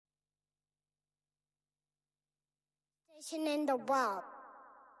In the world.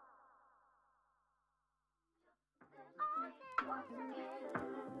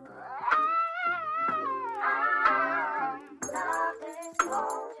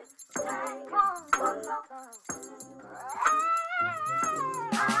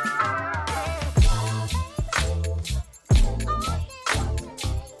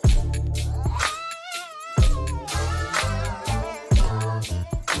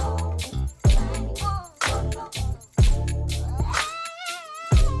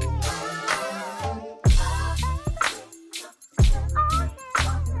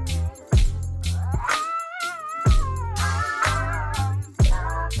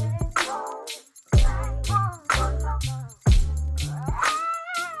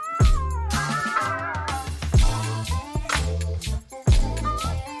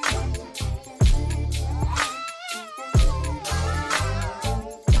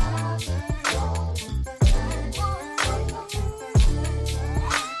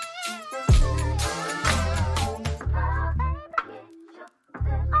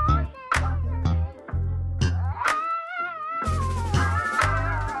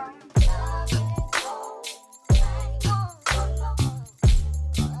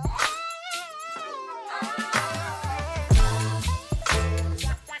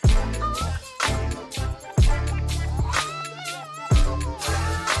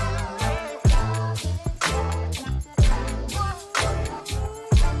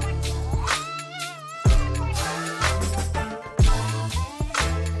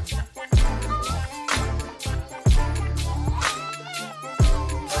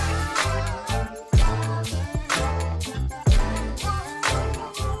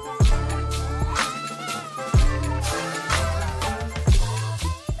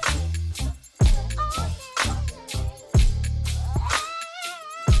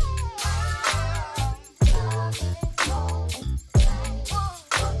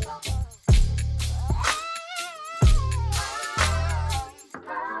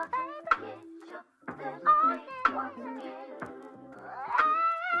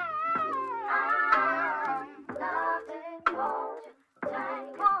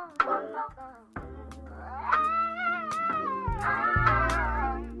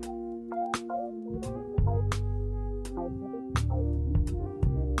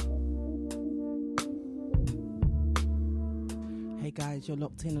 Guys, you're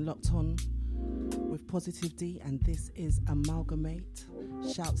locked in and locked on with Positive D, and this is Amalgamate.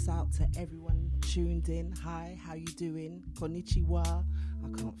 Shouts out to everyone tuned in. Hi, how you doing? Konnichiwa. I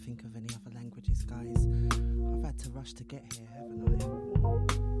can't think of any other languages, guys. I've had to rush to get here, haven't I?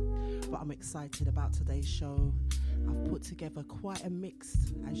 But I'm excited about today's show. I've put together quite a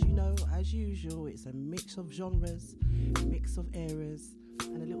mix. As you know, as usual, it's a mix of genres, mix of eras,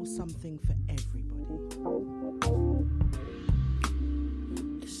 and a little something for everybody.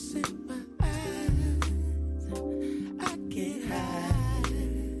 In my eyes, I can't hide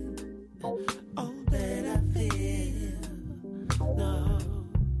all that I feel. No,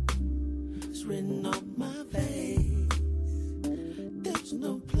 it's written on my face. There's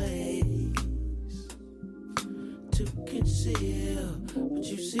no place to conceal. But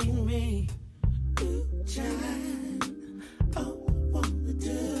you see me, you child. All I wanna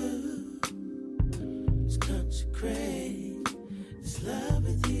do is consecrate this love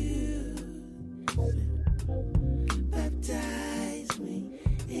with you. Baptize me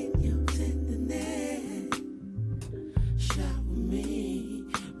in your tenderness. Shower me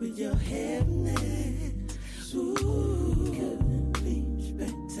with your heaviness. Ooh, couldn't be much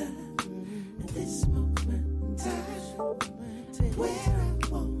better at this moment in time. Where I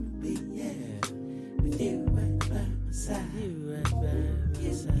wanna be, yeah, with you right by my side. You right by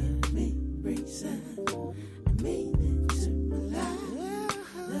my side. Give me reason and meaning to my life.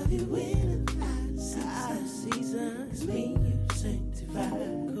 Love you in and out of season. It's me you sanctify.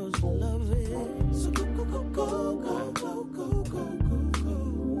 Cause love is so go, go, go, go, go, go, go, go, go.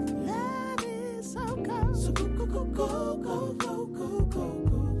 Love is so go. So go, go, go, go, go, go, go,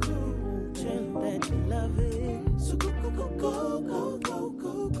 go, go. Tell that you love it. So go, go, go, go, go,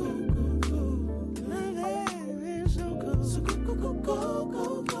 go, go, go, go. Love it is so go. So go, go, go,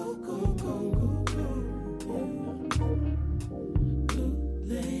 go, go, go, go, go, go. Good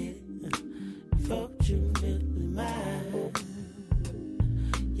lady, fortunately mine.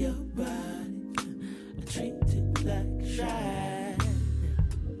 Your body, I treat it like a shrine.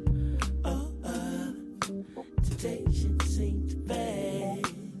 All other temptation seems to fade.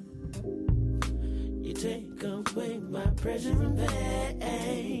 You take away my pressure and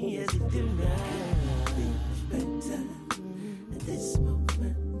pain. Yes, you do now. Be much better at this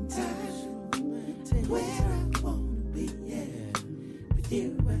moment in time. Where I wanna be. with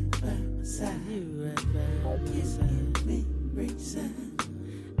you right by my side. You right by my side. Give me reason.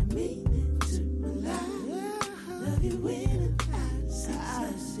 I mean it to my life. Love you in a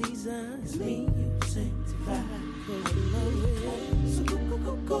season. It's me you sanctify. Cause I love it. So go.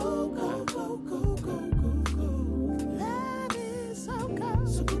 Love is so cold.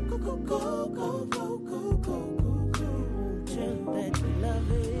 So go. Tell that you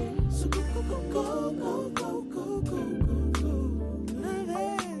love it. So go. Love it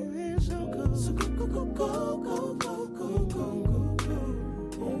is so cold. So go.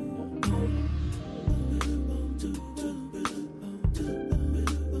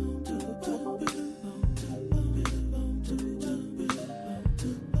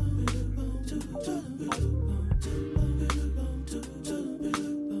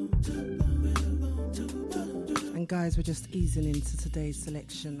 And guys, we're just easing into today's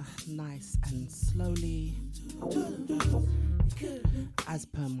selection nice and slowly. As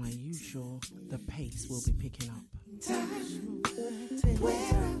per my usual, the pace will be picking up. Where I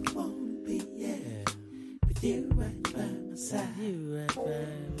wanna be, with you right by my side. You right by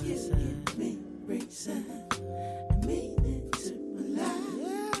my side. Give me reason. I mean it to my life.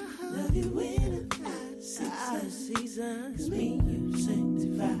 Love you in a season. It's me you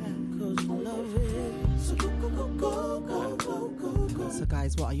sanctify. Cause I love it. So go. So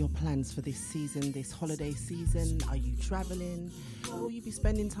guys, what are your plans for this season, this holiday season? Are you traveling? Will you be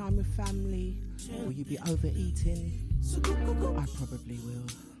spending time with family? Will you be overeating? I probably will.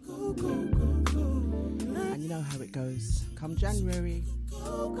 And you know how it goes. Come January,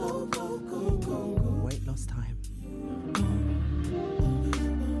 weight loss time.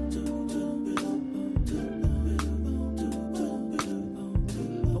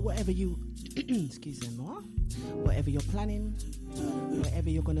 But whatever you excuse me, whatever you're planning, wherever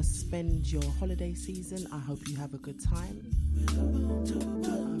you're going to spend your holiday season, I hope you have a good time. I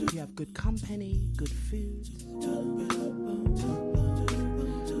hope you have good company, good food.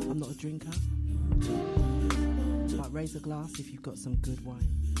 I'm not a drinker, but raise a glass if you've got some good wine.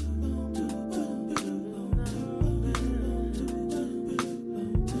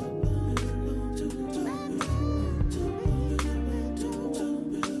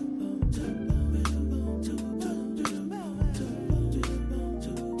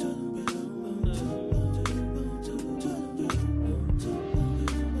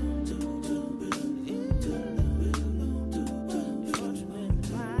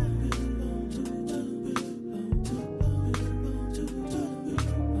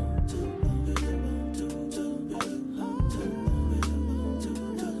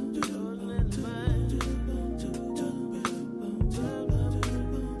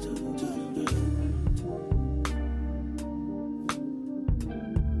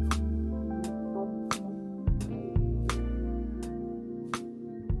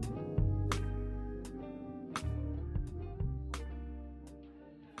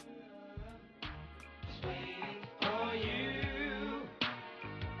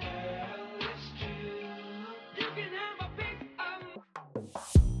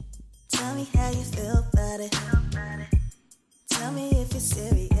 Tell me how you feel about it. Tell me if you're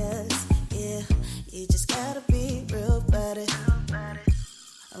serious. Yeah, you just gotta be real about it.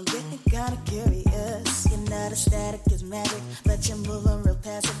 I'm getting kinda curious. You're not as static as magic, but you're moving real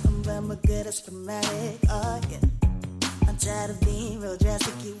passive. I'm good as schematic. Oh yeah. I'm tired of being real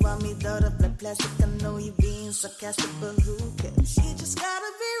drastic. You want me though to play plastic. I know you being sarcastic, but who cares? You just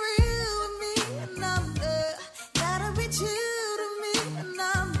gotta be real with me, and I'm there. Gotta be true to me, and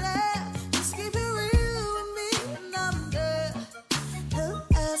I'm there. Just keep it real with me, and I'm there. Who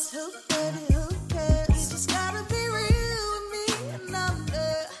else? Who baby? Who cares? You just gotta be real with me, and I'm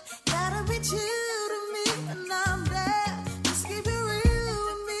there. Gotta be true to me, and I'm there. Just keep it real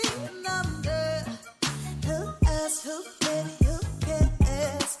with me, and I'm there. Who else? Who baby? Who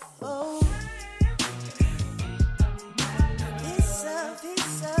cares? Oh. Peace up,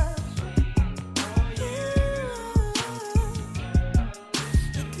 peace up.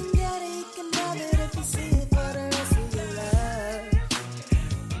 You can get it, you can have it if you see it for the rest of your life.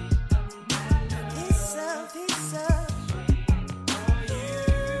 Peace up, peace up.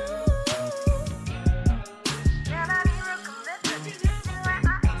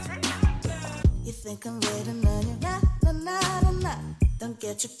 You think I'm waiting on you? Nah. Don't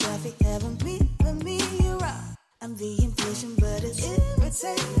get your coffee, having me, with me, you're wrong. I'm being patient, but it's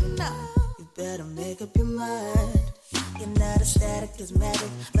irritating now. You better make up your mind. You're not as static as magic,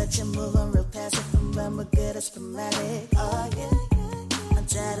 but you're moving real passive. I'm good as schematic. Oh yeah. I'm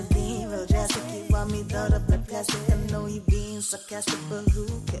tired of being real drastic. You want me though to play plastic. I know you being sarcastic, but who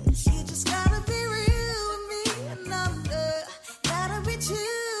cares? You just gotta be real with me, and I'm there. Gotta be true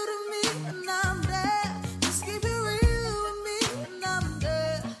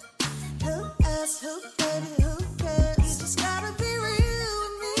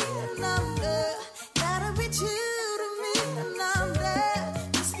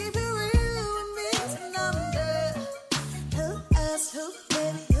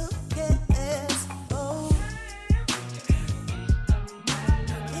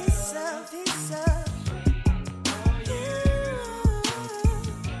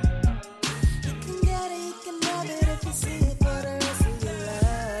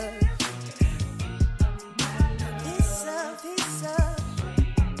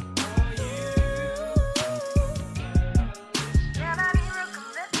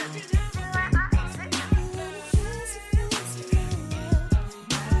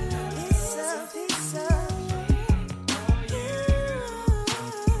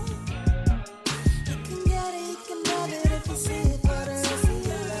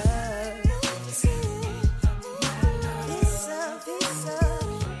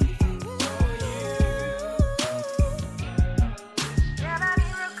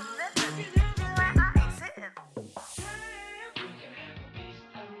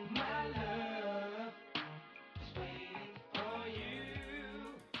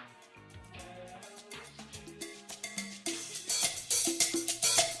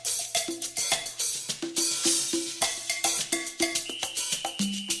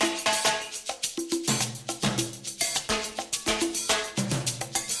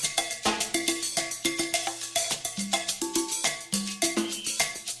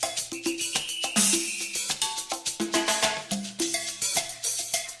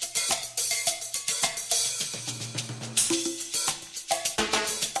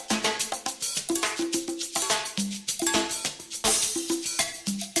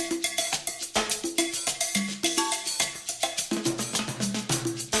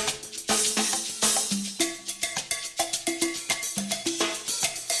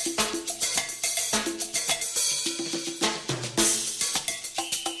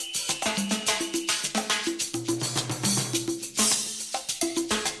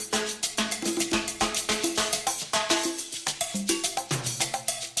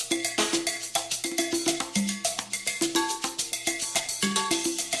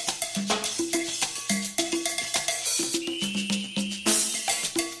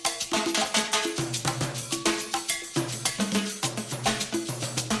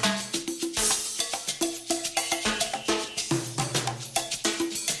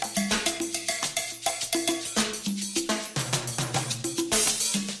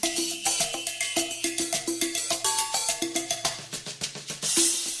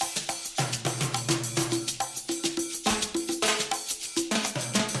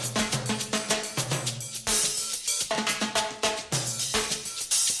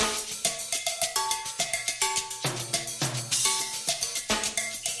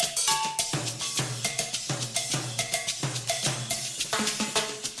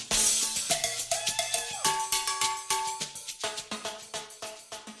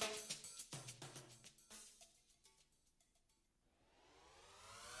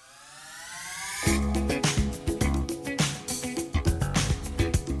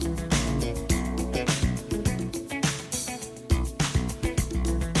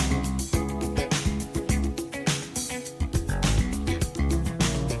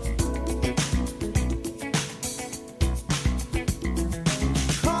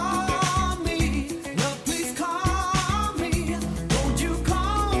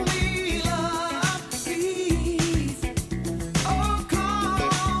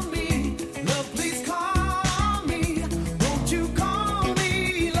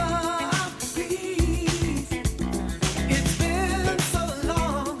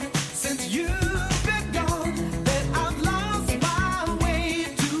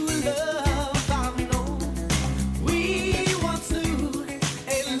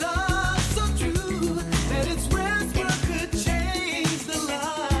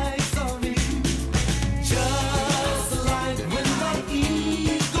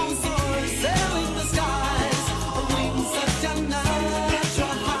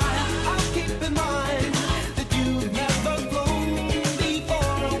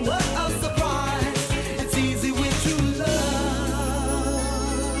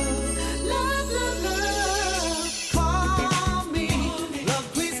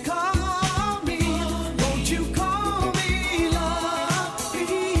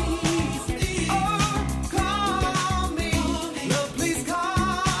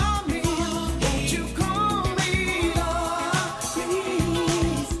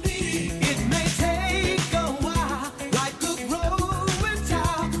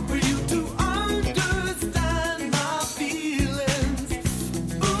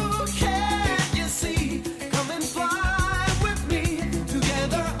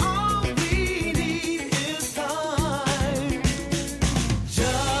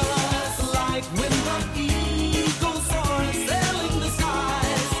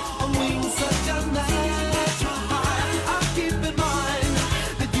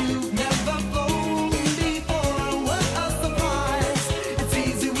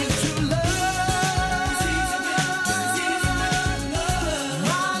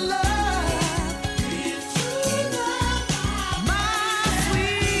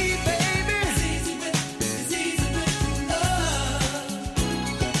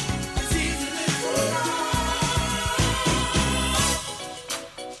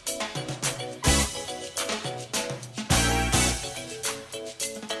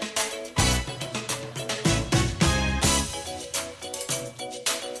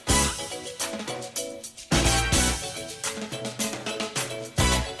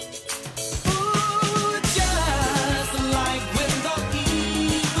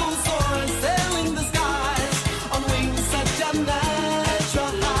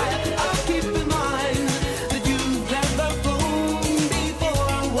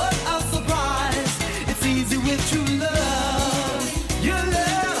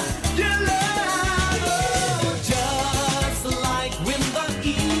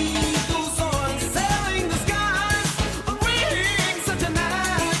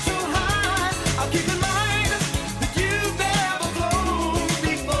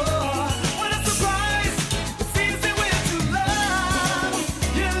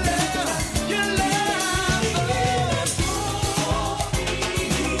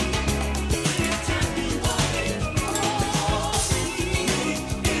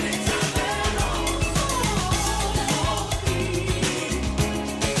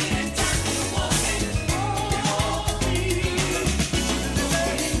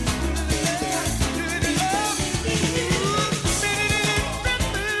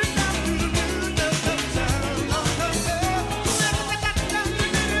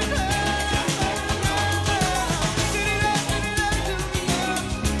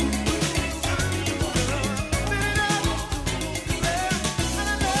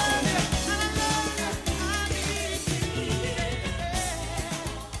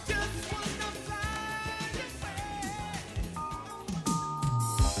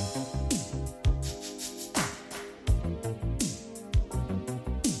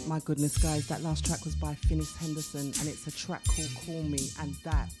My goodness, guys, that last track was by Finis Henderson, and it's a track called Call Me, and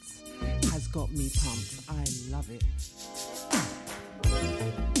that has got me pumped. I love it.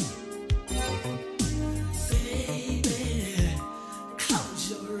 Baby,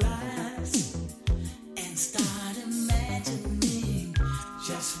 close your eyes and start imagining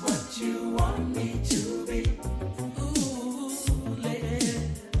just what you want me to be. Ooh, lady,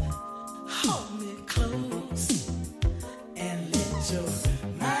 hold me close and let your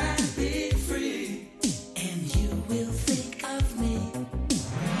mind be free, and you will think of me.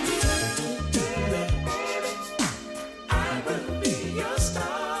 I will be your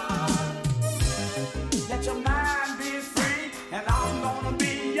star. Let your mind be free, and I'm gonna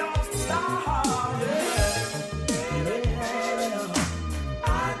be your star. Yeah, yeah.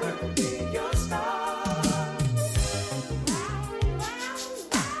 I will be your star.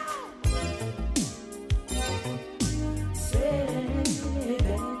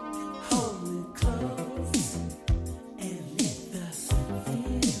 Baby, hold me close and let the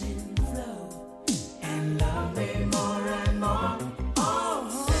feeling flow, and love me more and more. Oh,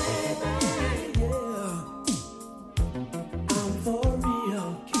 baby, yeah. I'm for real.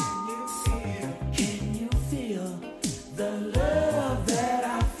 Can you feel the love that I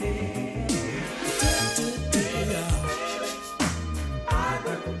feel? I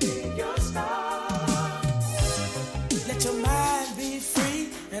will be your star. Let your mind be free,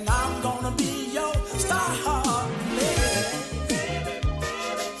 and I'm gonna be your star.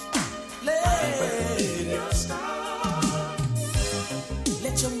 Lady, your star.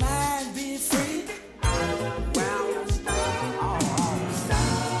 Let your mind be free. Wow, your star.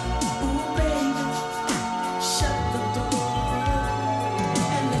 Ooh, baby, shut the door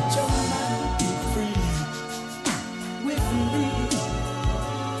and let your mind be free with me.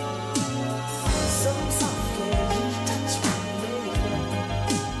 So softly touch me, lady.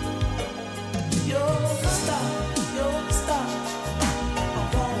 You're the star, you're the star. I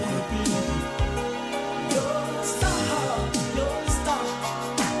wanna be. You're the star, you're the star.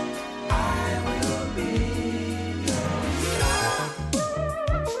 I will be your star.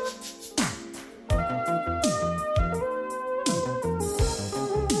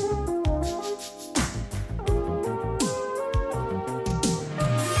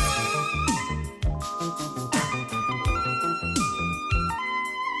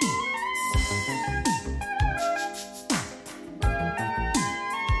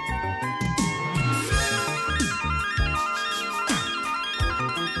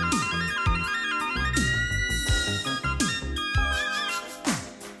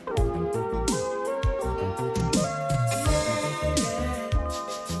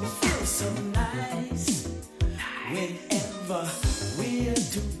 It feels so nice whenever we're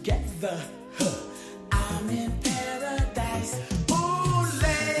together. Huh. I'm in paradise. Ooh,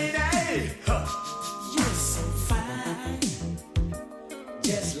 lady, huh. You're so fine,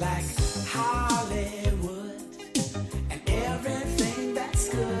 just like Hollywood, and everything that's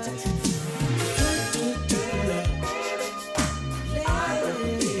good. I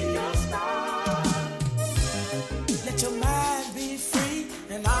will be your star. Let your mind be free,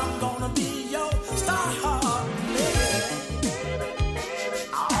 and I'm gonna be your star.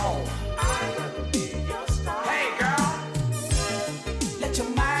 Oh, I will be your star. Hey, girl, let your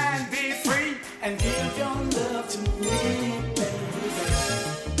mind be free and give your love to me,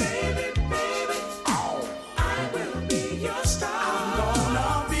 baby. Oh, I will be your star. I'm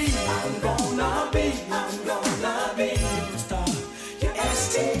gonna be your star. Your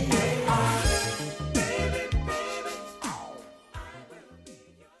S-T-A-R.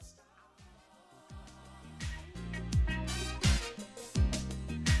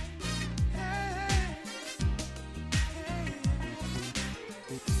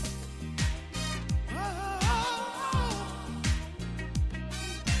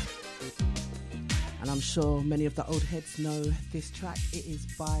 And I'm sure many of the old heads know this track. It is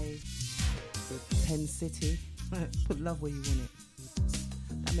by Pen City. Put love where you want it.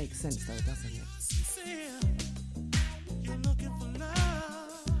 That makes sense though, doesn't it?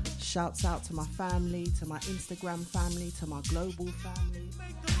 Shouts out to my family, to my Instagram family, to my global family.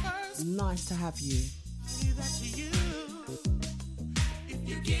 Nice to have you. If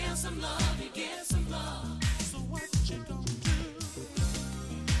you give some love, you get some love. So what you gonna do?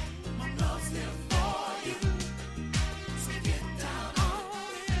 My love's there for you. So get down on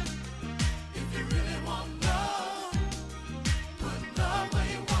it. If you really want love, put love where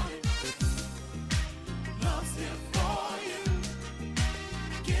you want it. Love's there for you.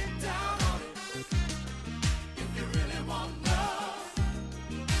 Get down on it. If you really want love,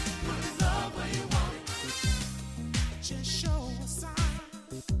 put love where you want it. Just show a sign.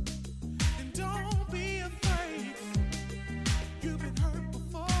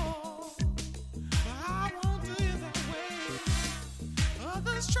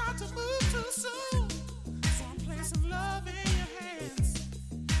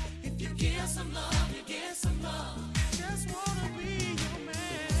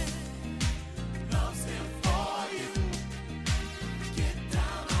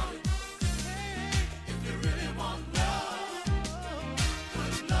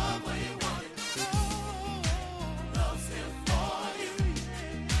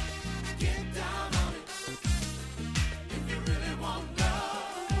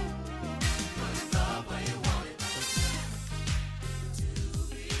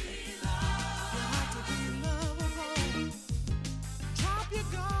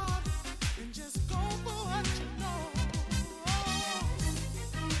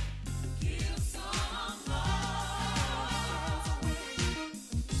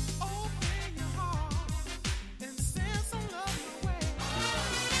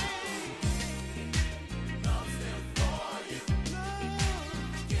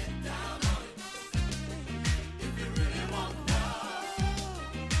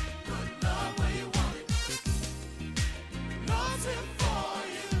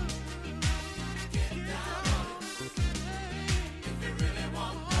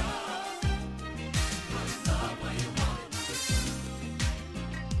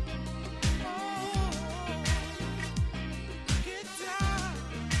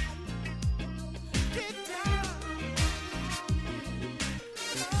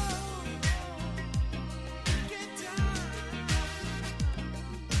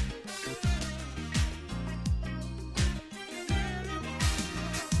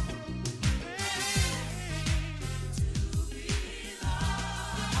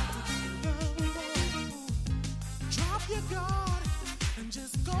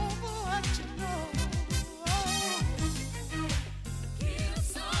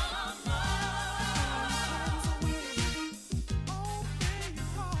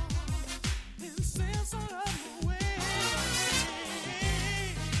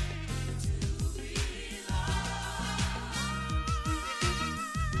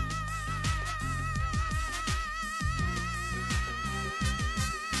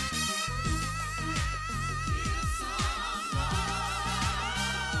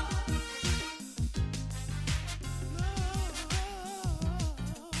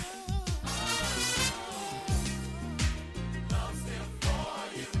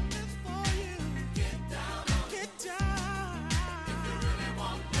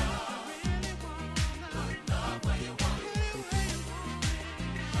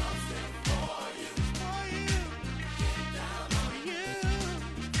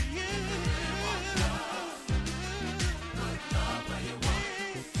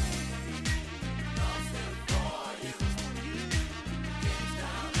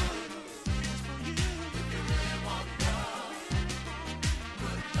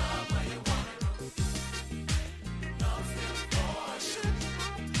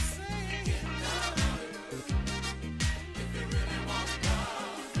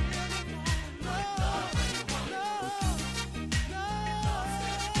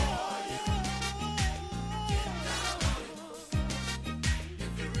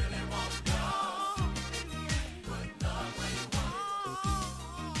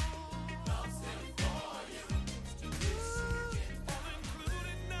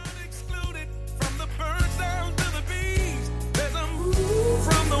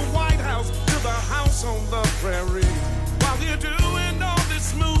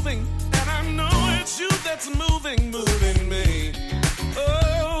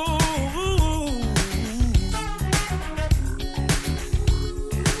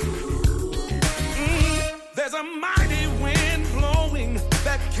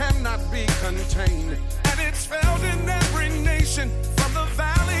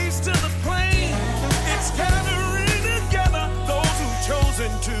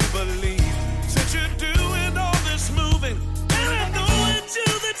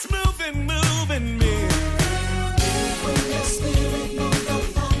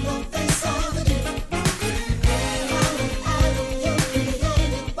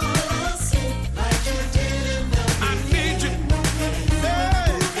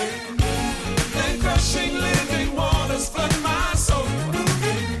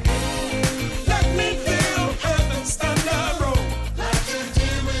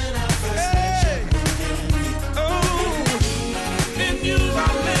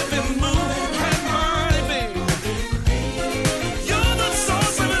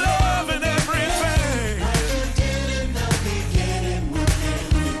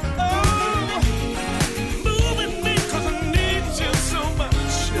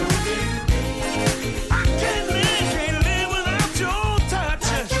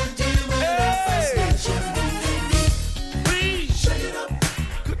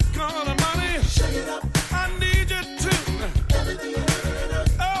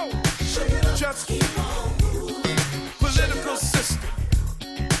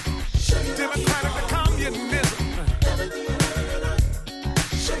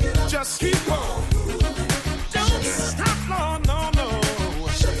 Just keep on. Don't stop, Lord, no, no.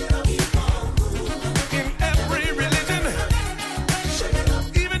 In every religion,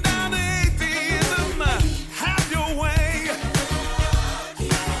 even down to atheism, have your way.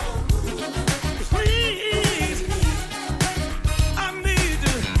 Please, I need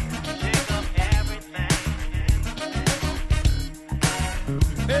you. Shake up everything.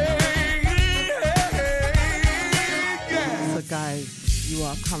 So guys, you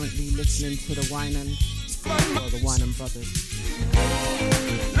are currently listening to the Winan, or the Winan Brothers.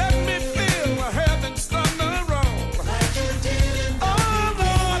 Let me feel heaven's thunder roll. Oh,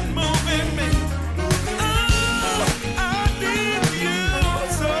 Lord, move in me. Oh, I need you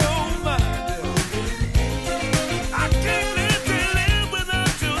so much. I can't live to live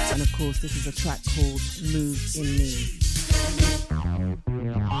without you. And of course, this is a track called Move in Me.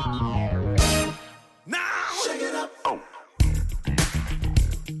 Now, shake it up. Oh.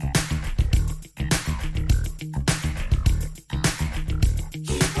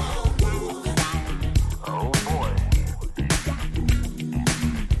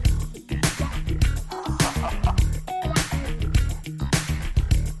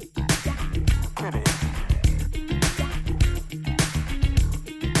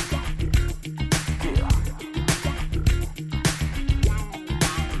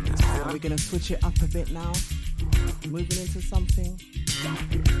 We're going to switch it up a bit now. Moving into something a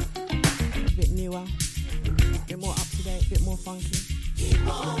bit newer, a bit more up to date, a bit more funky. Keep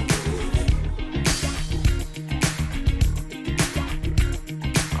on moving.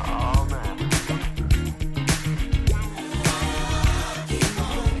 Oh, man. Keep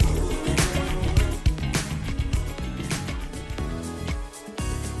on moving.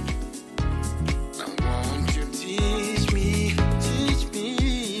 I want you to teach me.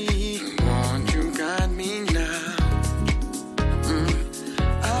 I want you to guide me now.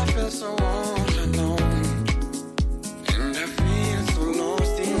 I feel so all alone, and I feel so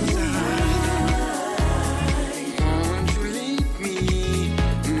lost inside. Won't you lead me?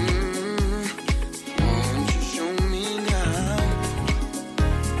 Won't you show me now?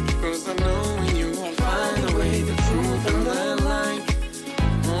 'Cause I know in you I'll find the way, the truth and the light.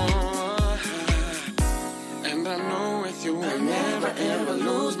 And I know with you I'll never ever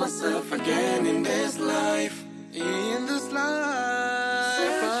lose myself again in this life. In this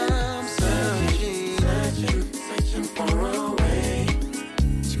life, I'm searching for a way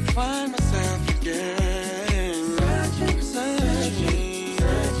to find myself again.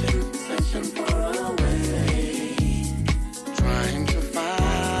 Searching for a way. Trying to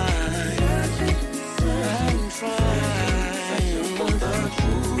find. I'm trying for the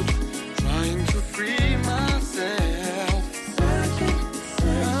truth. Trying to free myself. Searching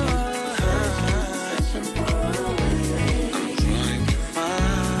for a way. I'm trying to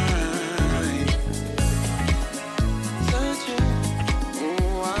find. Searching,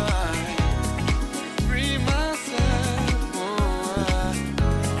 oh, I free myself. Oh,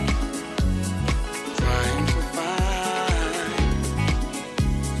 trying to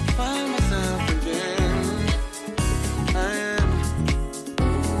find myself again.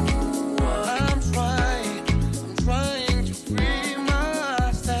 I'm trying to free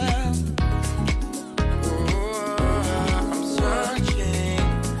myself. Oh, I'm searching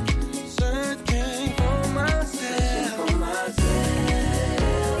for myself.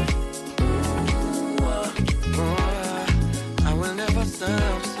 Oh, I will never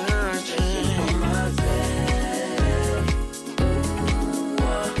stop searching for myself.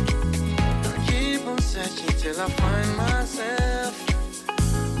 I'll keep on searching till I find myself.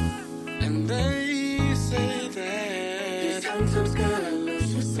 And they say that sometimes gotta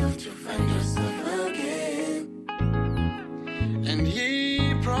lose yourself to find yourself again. And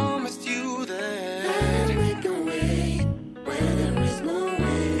he promised you that I'll make a way where there is no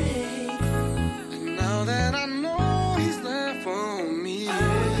way. And now that I know he's there for me,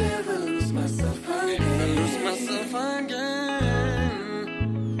 I'll never lose myself again.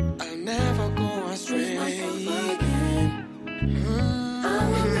 I'll never go astray. I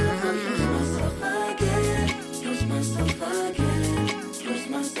will never lose myself again. Lose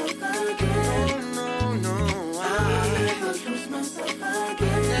myself again. No, I'll never lose myself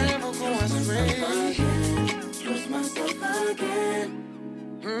again. Never go astray. Lose myself again.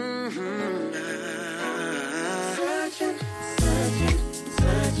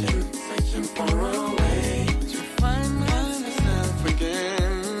 Searching for a way to find myself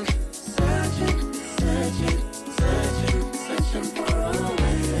again. Searching for a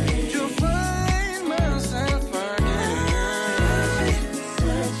way to find myself again.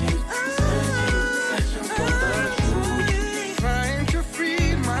 Searching for the truth, trying to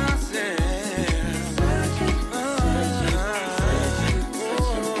free myself.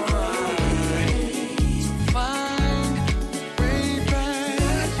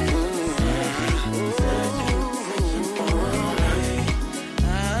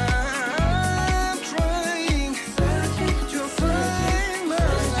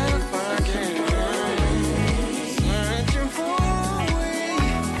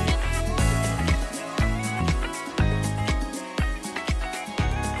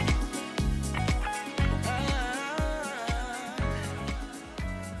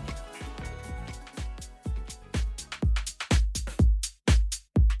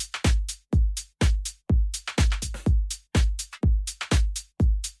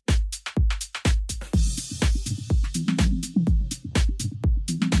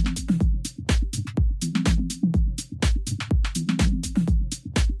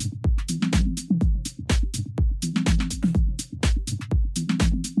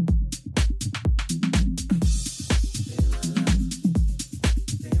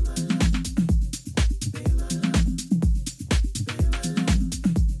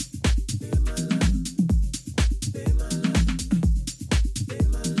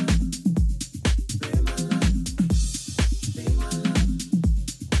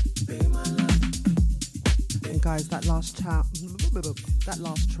 guys, that last track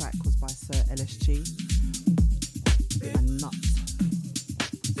was by Sir LSG and Nut.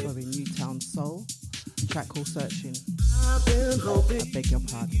 Sorry, Newtown Soul. Track called Searching. I beg your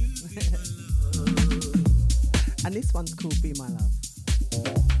pardon. And this one's called Be My Love.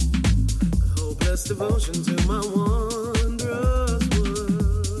 Hopeless devotion to my wondrous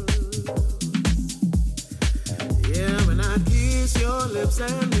words. Yeah, when I kiss your lips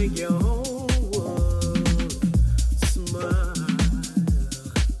and make your whole world smile,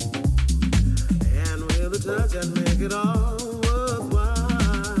 and with a touch I'd make it all worthwhile.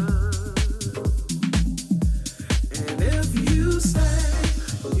 And if you say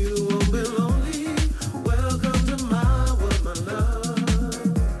you won't be lonely, welcome to my world, my love.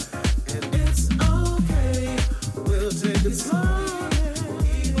 And it's okay, we'll take it slowly.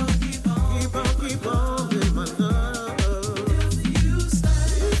 Keep on, keep on, keep on, keep on with my love. If you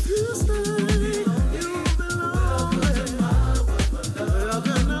stay, you won't be lonely. Welcome to my world, my love.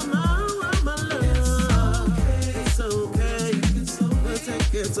 Welcome to my world, my love. It's okay, we'll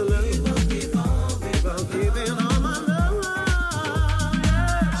take it slowly. Keep on, keep on, keep on keeping on my love.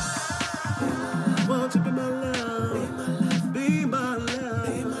 Yeah. Won't you be my love? Be my love. Be my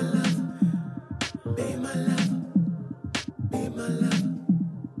love. Be my love. Be my love.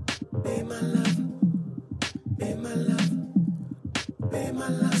 Be my love. Be my love. Be my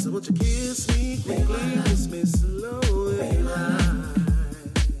love. So won't you kiss me quickly, kiss me slowly. Be my love.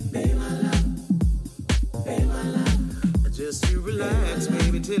 Be my love. Be my love. Just you relax,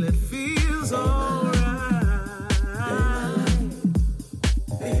 baby, till it feels alright.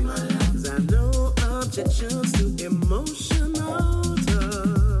 Be my love. 'Cause I know objections to emotional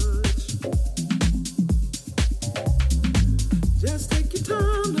touch. Just take your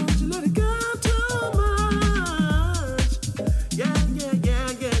time, don't you let it go too much. Yeah, yeah, yeah,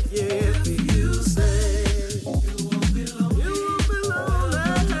 yeah, yeah. If you say you won't be lonely, you won't be lonely.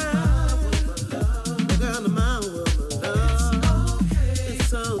 Welcome to my world, my love.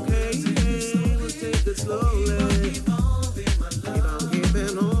 It's okay, we'll take it slowly. Keep on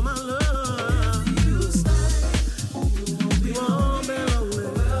keeping on my love. You stay, you won't be lonely.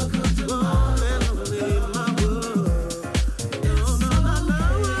 Welcome to my world, my world. No, no, no, no.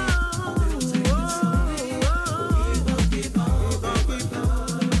 We'll take it slowly. Keep on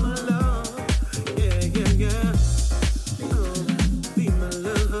my love. Yeah, yeah, yeah. Oh, be my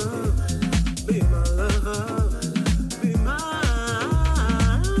love. Be my love. Be my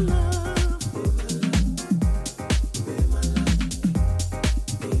love.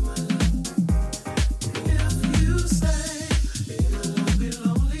 If you say you won't be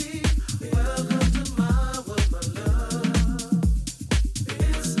lonely, welcome to my world, my love.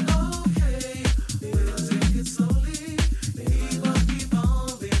 It's okay, we'll take it slowly. Keep on,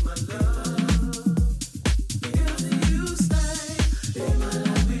 be my love. If you say you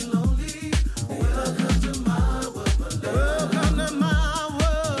won't be lonely, welcome to my world, my love. Welcome to my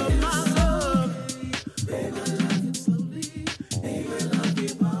world, my love. Take it slowly. Be my love, be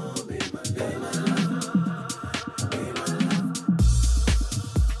my love.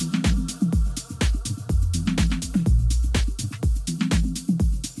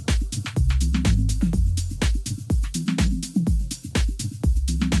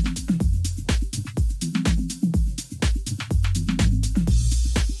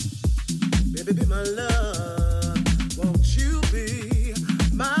 Baby, be my love. Won't you be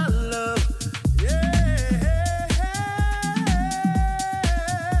my love? Yeah.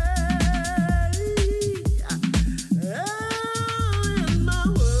 In my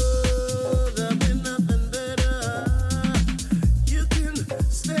world, there'll be nothing better. You can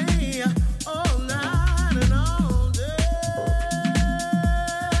stay all night and all day.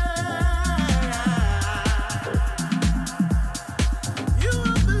 You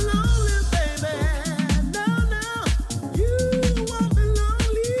won't be lonely, baby. No, no. You won't be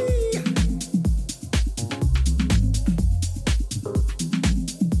lonely.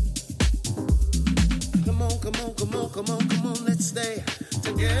 Come on, come on, come on, come on, come on. Let's stay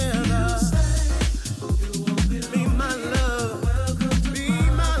together. Be my love. Be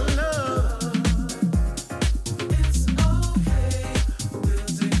my love. It's okay.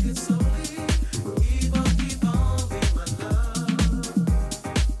 We'll take it slowly. Keep on, be my love.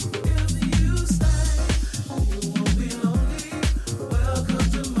 If you stay, you won't be lonely. Welcome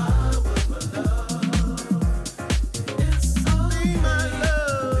to my world, my love. It's okay, my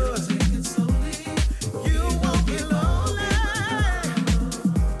love. We'll take it slowly. You won't be lonely.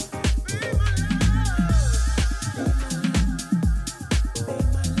 Be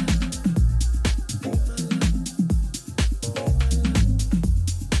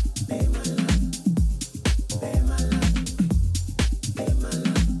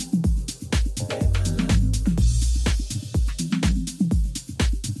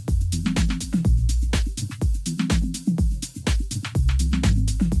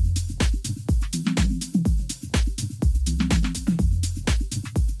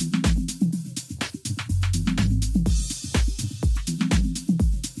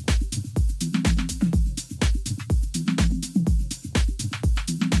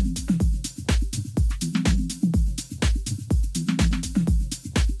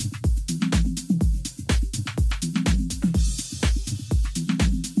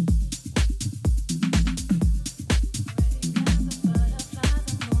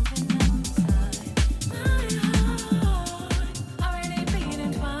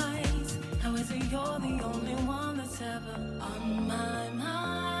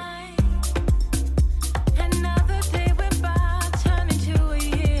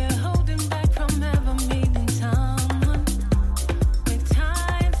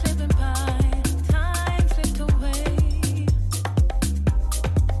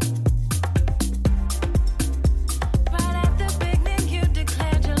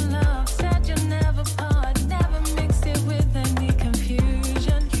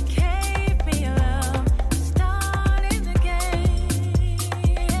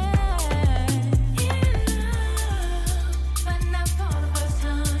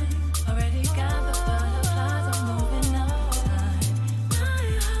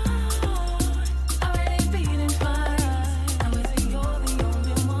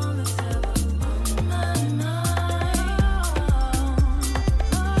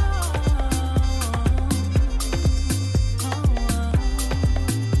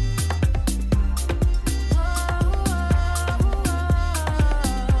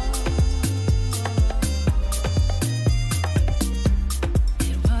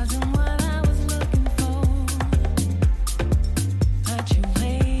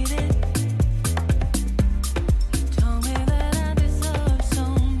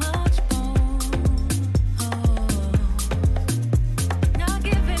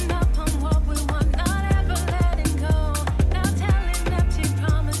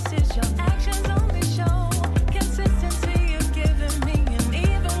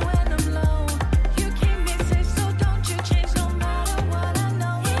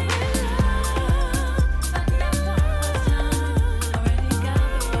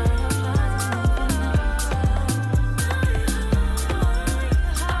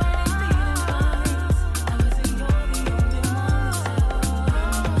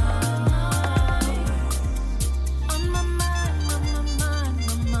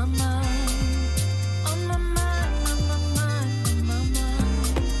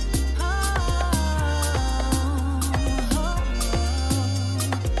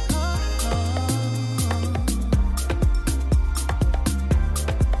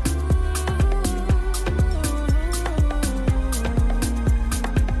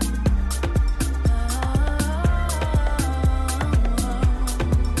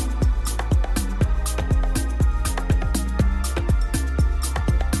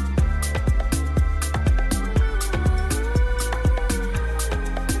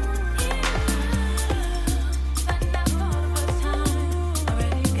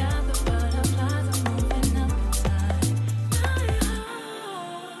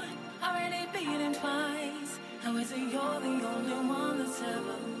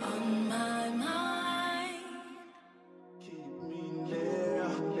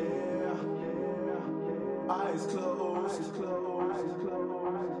Eyes closed,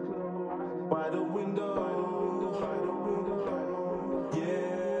 by the window.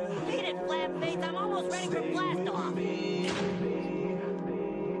 Yeah. Beat it, flat face. I'm almost ready for blast off.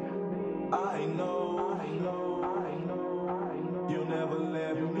 I know, you'll never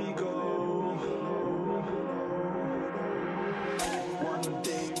let me go. One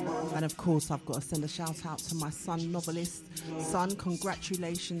day. And of course, I've got to send a shout out to my son, Novelist. Son,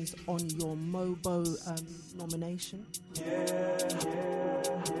 congratulations on your Mobo nomination.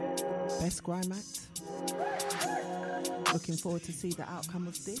 Best Grime Act. Looking forward to see the outcome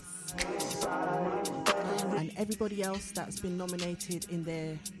of this. And everybody else that's been nominated in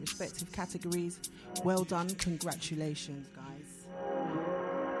their respective categories, well done, congratulations, guys.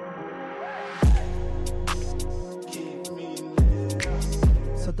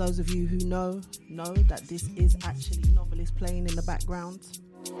 So those of you who know that this is actually Novelist playing in the background,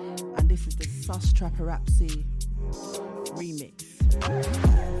 and this is the Sus Trapperapsy remix.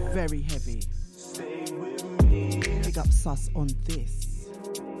 Very heavy. Big up Sus on this.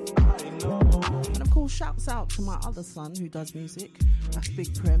 And of course, shouts out to my other son who does music. That's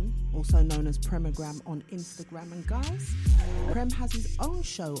Big Prem, also known as Premagram on Instagram. And guys, Prem has his own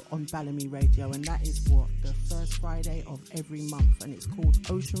show on Bellamy Radio, and that is the first Friday of every month, and it's called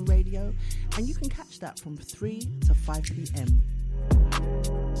Ocean Radio, and you can catch that from 3 to 5 p.m.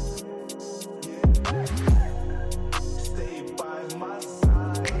 Stay by my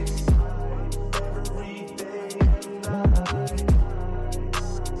side every day and night.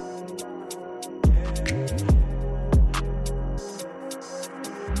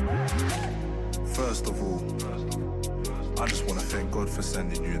 First of all, I just want to thank God for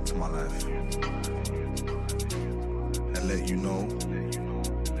sending you into my life and let you know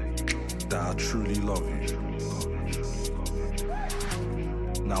that I truly love you.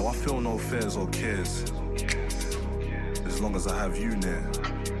 Now I feel no fears or cares as long as I have you near,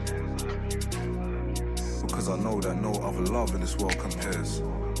 because I know that no other love in this world compares.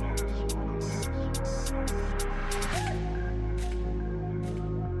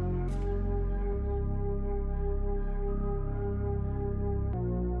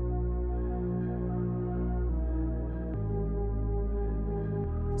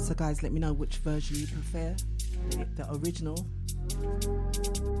 So guys, let me know which version you prefer, the original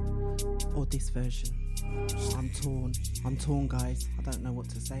or this version. I'm torn guys, I don't know what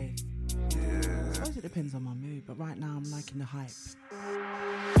to say. I suppose it depends on my mood, but right now I'm liking the hype.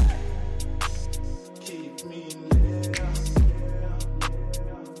 Keep me near,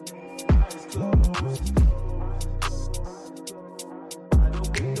 eyes closed.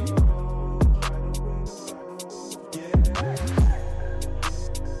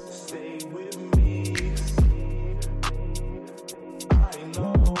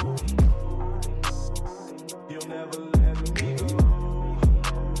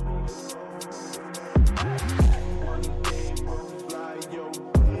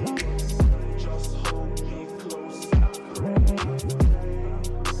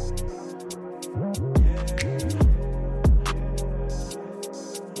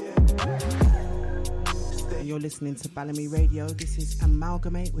 Listening to Bellamy Radio. This is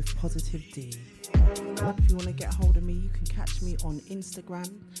Amalgamate with Positive D. If you want to get hold of me, you can catch me on Instagram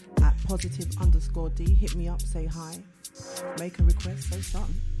at positive_D. Hit me up, say hi, make a request, say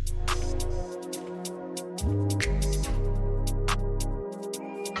something.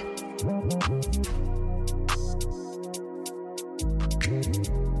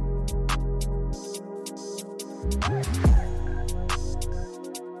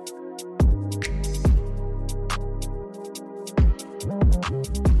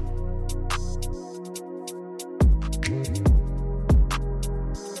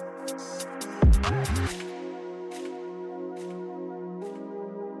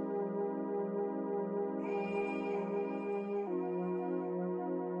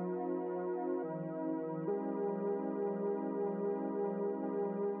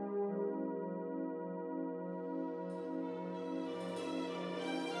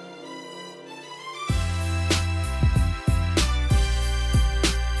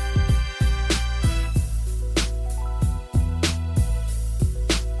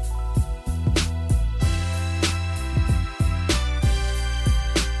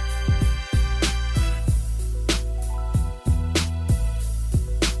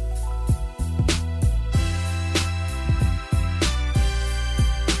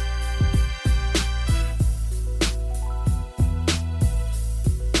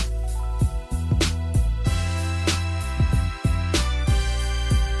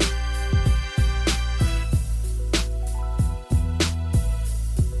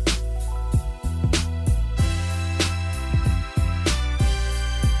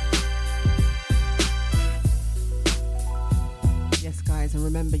 guys, and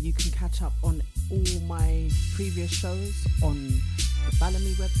remember you can catch up on all my previous shows on the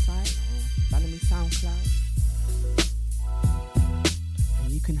Bellamy website or Bellamy SoundCloud.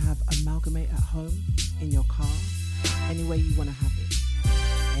 And you can have Amalgamate at home, in your car, any way you want to have it,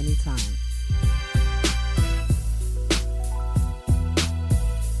 anytime.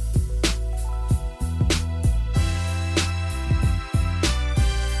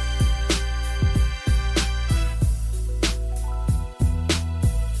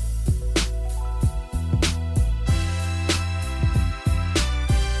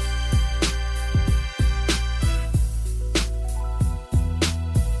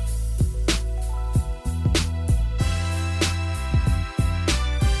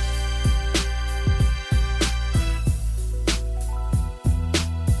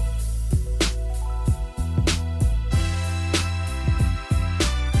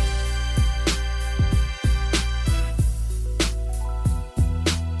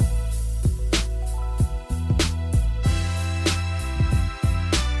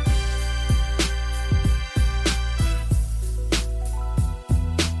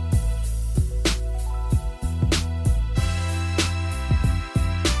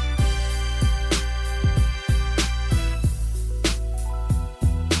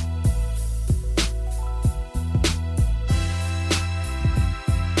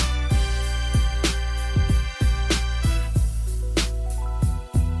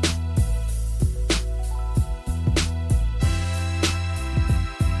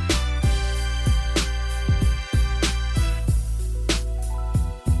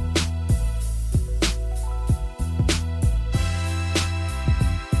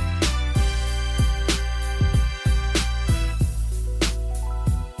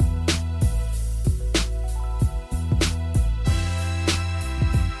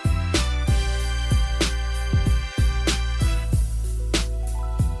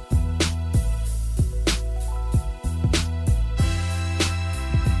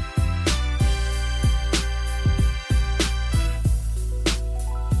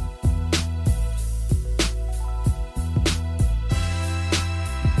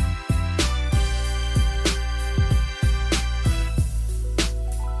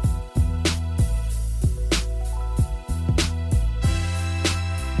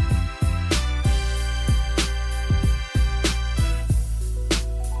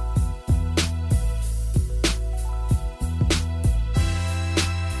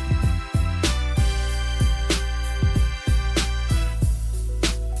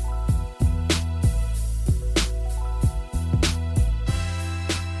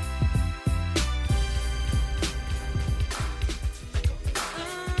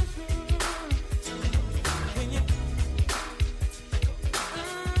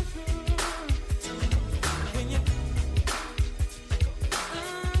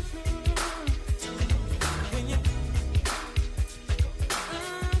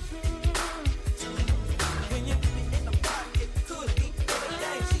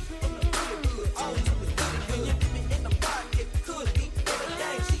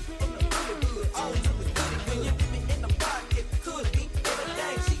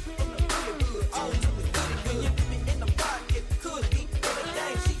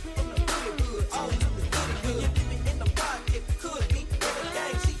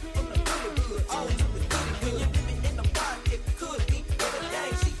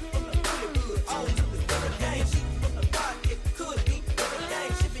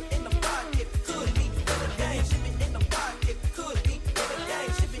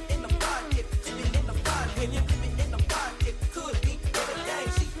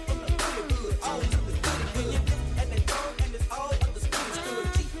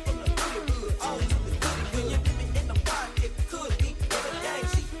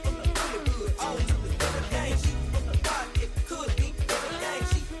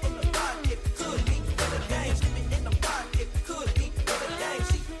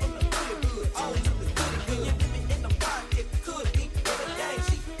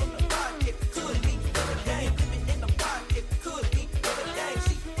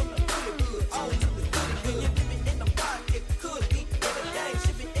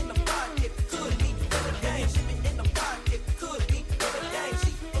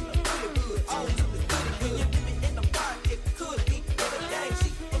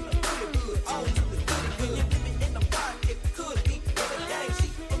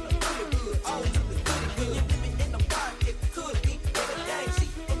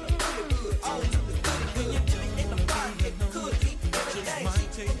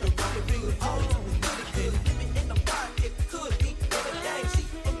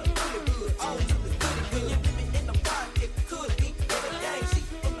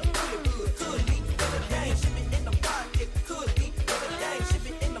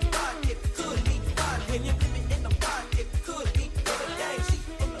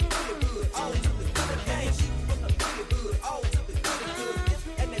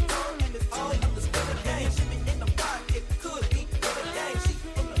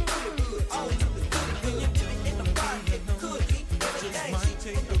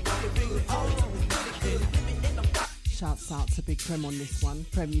 Shouts out to Big Prem on this one.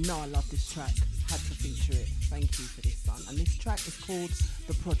 Prem, you know I love this track. Had to feature it. Thank you for this, son. And this track is called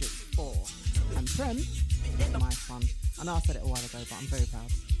The Project 4. And Prem is my son. I know I said it a while ago, but I'm very proud.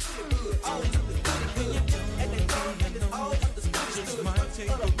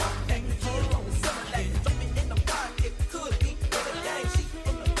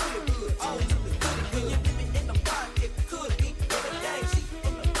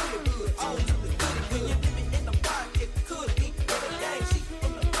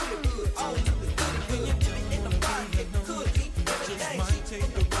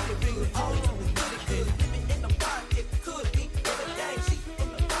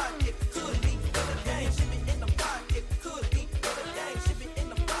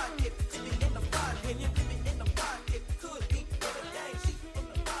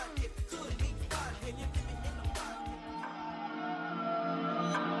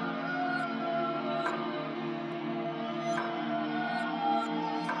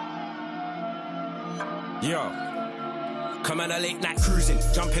 Yo, come on a late night cruising,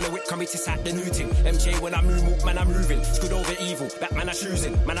 jump in a whip, come to sat the new thing. MJ when I move, man I'm moving. It's good over evil, that man I'm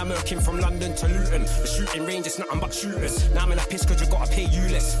choosing. Man I'm working from London to Luton. The shooting range is nothing but shooters. Now I'm in a piss cause you gotta pay you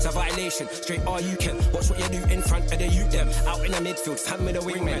less. It's a violation, straight all you can. Watch what you do in front of the youth them. Out in the midfield, stand with the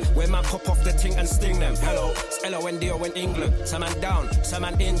wingmen. Where man pop off the ting and sting them. Hello, it's L-O-N-D-O in England. Some man down, some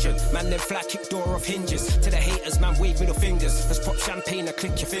man injured. Man them flat kick door off hinges. To the haters, man wave middle fingers. Let's pop champagne and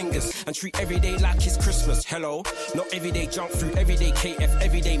click your fingers. And treat every day like it's Christmas. Hello, not everyday junk food, everyday KF,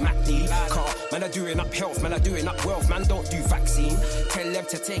 everyday MacD. Car, man are doing up health, man are doing up wealth. Man don't do vaccine, tell them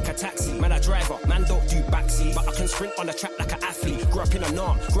to take a taxi. Man a driver, man don't do backseat. But I can sprint on the track like an athlete. Grew up in a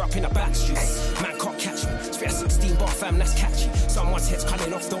norm, grew up in a back streets. Man can't catch me, spit a 16 bar fam, that's catchy. Someone's head's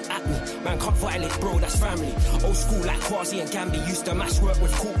coming off, don't at me. Man can't violate bro, that's family. Old school like Quasi and Gambi. Used to mash work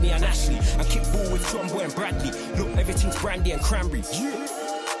with Courtney and Ashley. And kick ball with Trumbo and Bradley. Look, everything's brandy and cranberry. Yeah.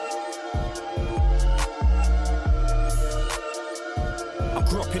 I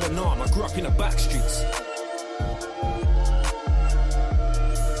grew up in a norm, I grew up in the back streets.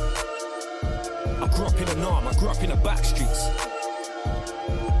 I grew up in a norm, I grew up in the back streets.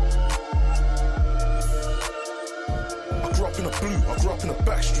 I grew up in the blue, I grew up in the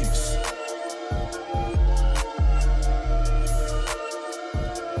back streets.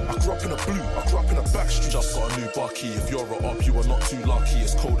 I grew up in the blue, I grew up in the back streets. Just got a new bucky, if you're a up, you are not too lucky.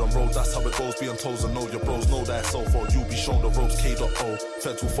 It's cold on road, that's how it goes. Being told to know your bros, know that it's over. You'll be shown the ropes, K.O.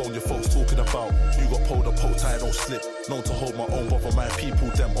 Fed will phone your folks talking about. You got pulled a poke tie, don't slip. Known to hold my own, but for my people,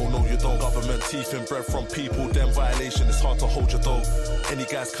 them, oh no you don't. Government teeth and bread from people, them violation, it's hard to hold your dough. Any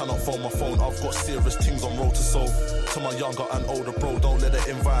guys cannot phone my phone, I've got serious things on road to solve. To my younger and older bro, don't let the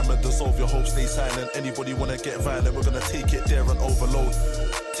environment dissolve your hope, stay silent. Anybody wanna get violent, we're gonna take it there and overload.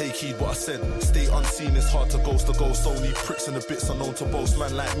 Take heed what I said, stay unseen, it's hard to ghost the ghost. Only pricks in the bits are known to boast.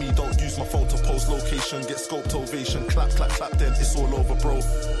 Man like me, don't use my phone to post location. Get scoped ovation, clap, clap, clap, then it's all over bro.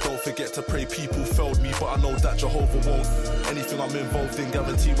 Don't forget to pray, people failed me, but I know that Jehovah won't. Anything I'm involved in,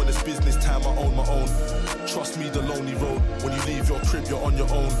 guarantee when it's business time, I own my own. Trust me, the lonely road, when you leave your crib, you're on your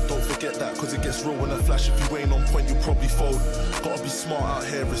own. Don't forget that, cause it gets real in a flash. If you ain't on point, you probably fold. Gotta be smart out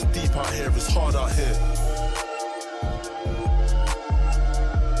here, it's deep out here, it's hard out here.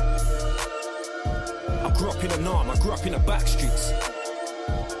 I grew up in a norm, I grew up in the back streets.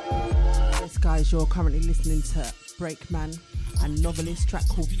 Yes, guys, you're currently listening to Breakman and Novelist, track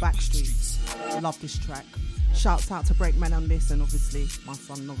called Backstreets. Love this track. Shouts out to Breakman on this, and obviously my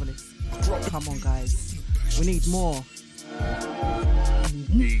son Novelist. Come on, guys, we need more. We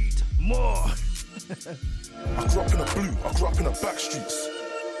need more. I grew up in the blue, I grew up in the back streets.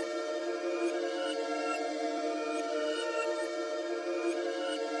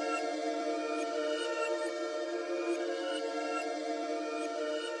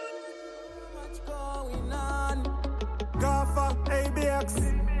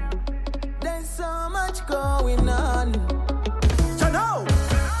 There's so much going on. So no,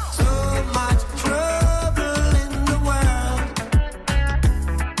 so much trouble in the world.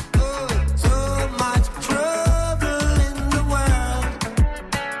 So much trouble in the world.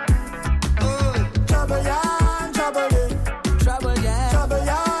 Trouble yeah, trouble in. Trouble yeah, trouble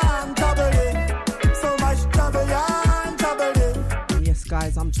yeah, trouble in. So much trouble yeah, trouble in. Yes,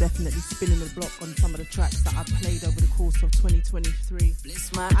 guys, I'm definitely spinning the block on some of the tracks that I played over the course of 2023.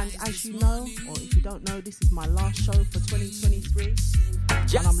 And as you know, or if you don't know, this is my last show for 2023.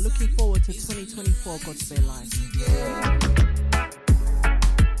 And I'm looking forward to 2024, God spare life.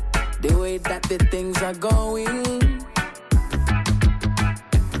 The way that the things are going,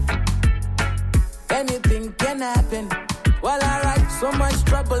 anything can happen. Well, alright, so much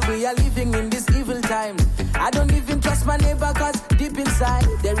trouble, we are living in these evil times. I don't even trust my my neighbor, cause deep inside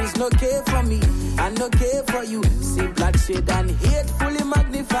there is no care for me and no care for you. See bloodshed and hate fully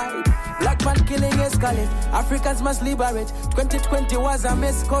magnified. Black man killing escalate. Africans must liberate. 2020 was a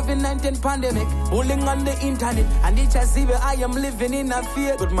mess. COVID-19 pandemic. Bullying on the internet. And each as evil I am living in a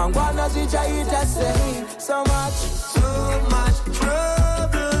fear. But man, why not each I eat a say so much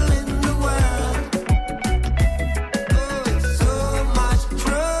trouble in the world. So much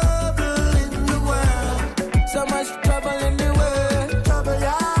trouble in the world. So much trouble in the world. Trouble,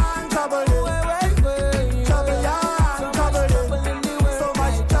 yeah, trouble. Trouble, yeah, trouble. So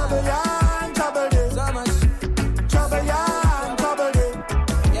much trouble, yeah, trouble. So much trouble, yeah, trouble.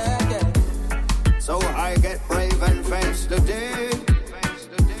 Yeah. So I get brave and face the day.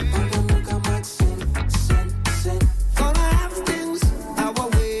 Gonna have things our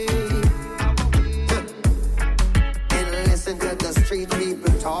way. And listen to the street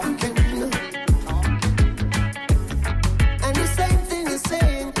people talking. And the same thing is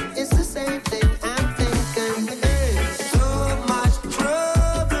saying, it's the same thing I'm thinking. Hey, so much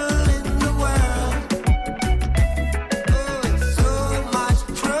trouble in the world. So much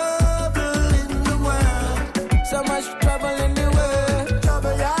trouble in the world. So much trouble in the world.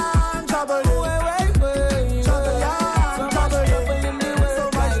 Trouble, yeah, trouble. Trouble, yeah, trouble. So much trouble in the world. So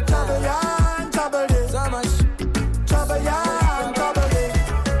much trouble, yeah, trouble. So much trouble, yeah, trouble.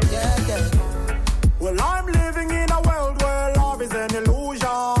 Yeah. Well, I'm living in a world where love is an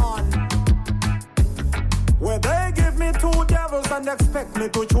illusion, where they give me two devils and expect me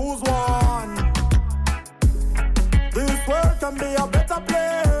to choose one. This world can be a better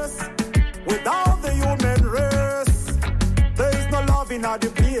place without the human race. There is no love in the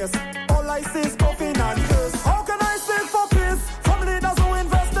place. All I see is coughing and curse. How can I seek for peace from leaders who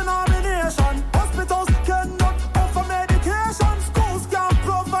invest in our nation? Hospitals cannot offer medication. Schools can't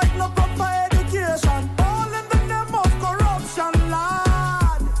provide no proper education. All in the name of corruption,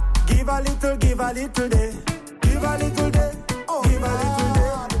 lad. Give a little day. Give a little day. Oh, give a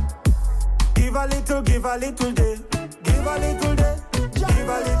little day. Give a little day. Give a little day. Give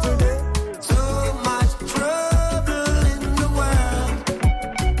a little day. So much trouble in the world.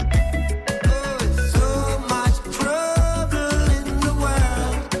 So much trouble in the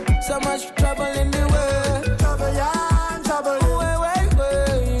world. So much trouble in the world. Trouble, yeah, trouble.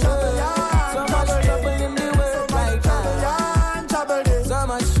 Trouble, yeah, so much trouble in the world. Trouble, yeah, trouble. So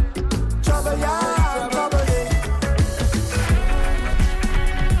much Trouble, yeah, trouble.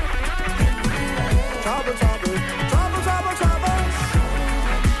 Trouble, trouble. Trouble, trouble, trouble.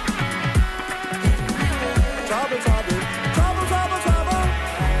 Trouble, trouble. Trouble, trouble, trouble.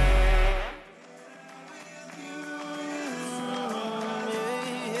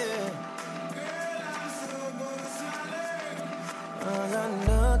 I got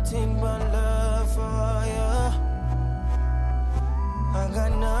nothing but love for you. I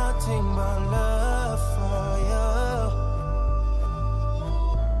got nothing but love for you.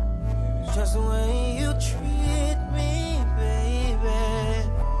 Just the way you treat me, baby.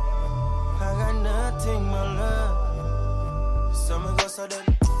 I got nothing but love. Summer goes so then.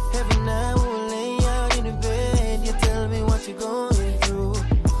 Every night we'll lay out in the bed. You tell me what you're going through.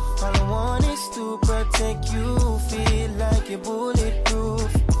 All I want is to protect you. Feel like you're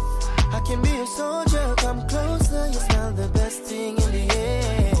bulletproof. I can be a soldier, come closer. You smell the best thing in the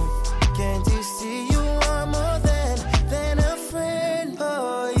air. Can't you see you are more than a friend?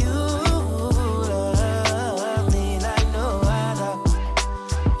 Oh, you love me like no other.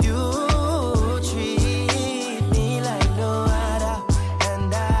 You treat me like no other.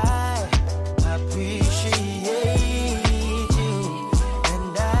 And I appreciate you.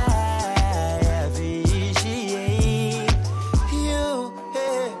 And I appreciate you.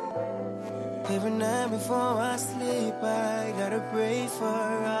 Hey. Every night before I sleep, I gotta pray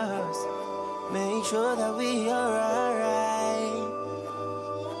for us. Make sure that we are alright.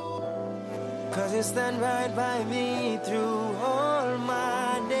 Cause you stand right by me through all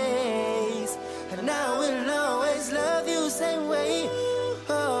my days. And I will always love you same way.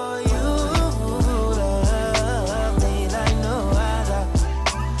 Oh, you love me like no other.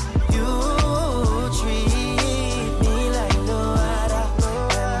 You treat me like no other.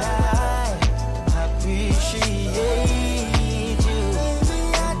 And I appreciate you.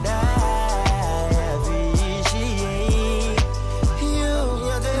 And I appreciate you.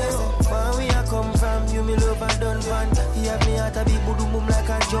 Where we are come from, you me love and done one. You have me heart a beat boom boom like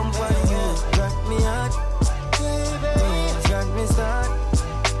a jump one. You got me heart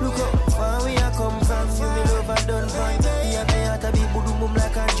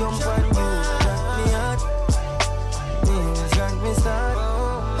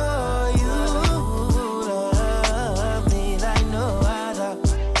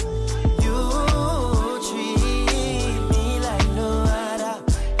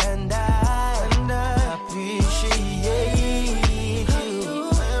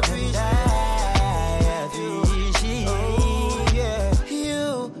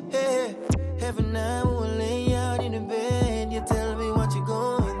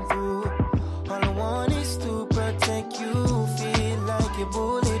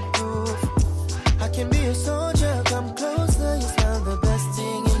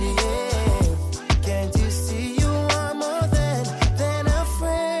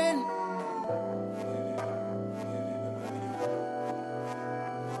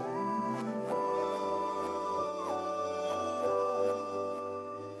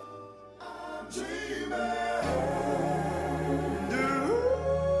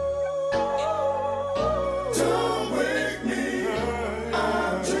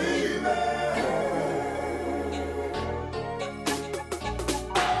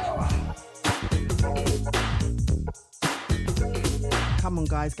Come on,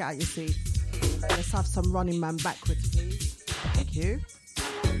 guys, get out your seats. Let's have some Running Man backwards, please. Thank you.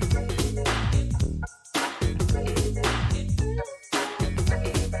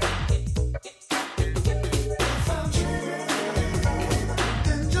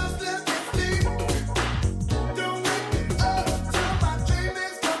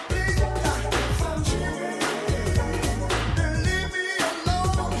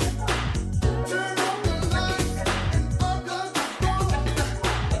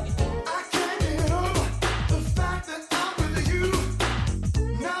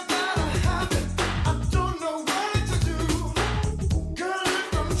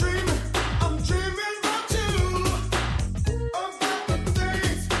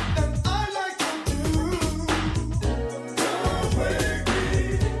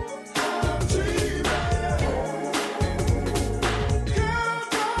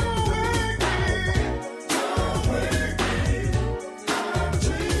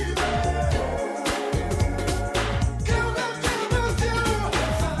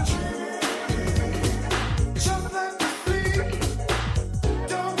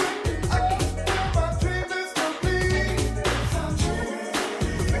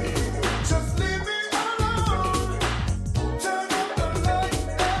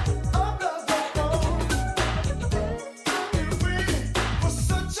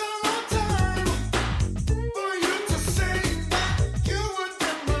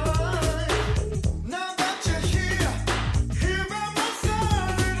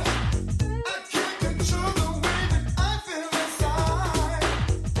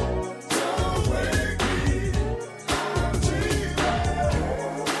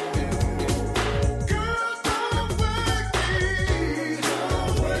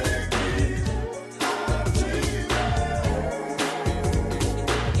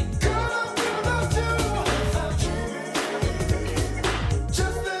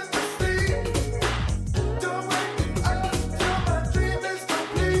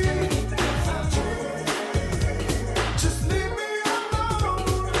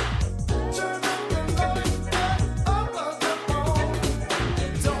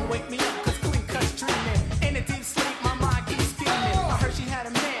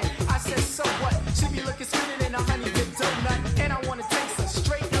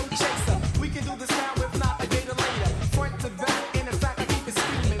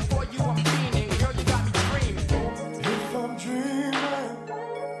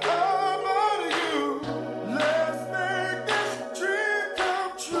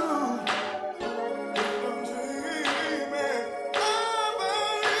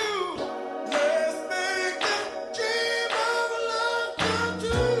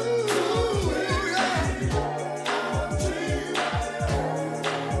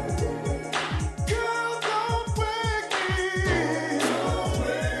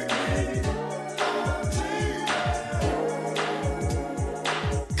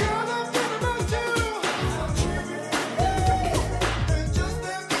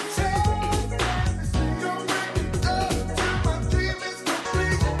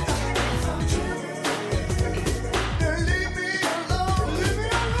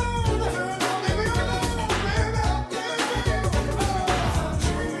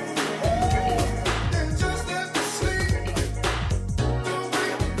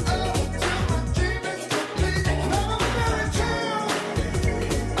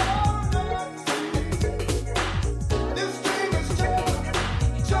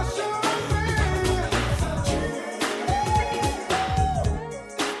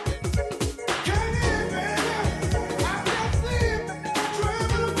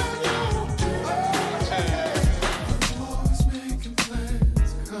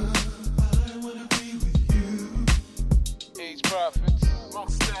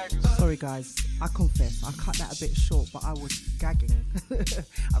 Sorry guys, I confess, I cut that a bit short, but I was gagging.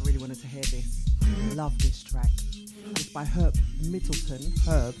 I really wanted to hear this. Love this track. It's by Herb Middleton,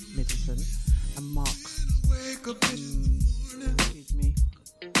 and Mark. Excuse me.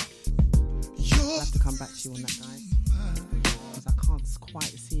 I'll have to come back to you on that, guys, because I can't quite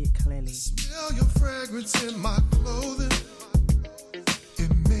see it clearly. Smell your fragrance in my clothing.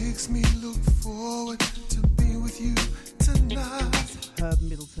 It makes me look forward to be with you tonight. Herb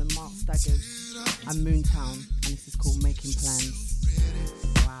Middleton, Mark Staggers, and Moontown, and this is called Making Plans.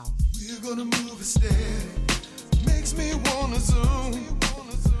 Wow. We're gonna move it steady. Makes me wanna zoom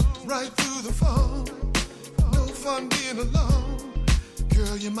right through the phone. No fun being alone.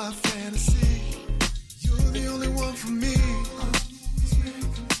 Girl, you're my fantasy. You're the only one for me.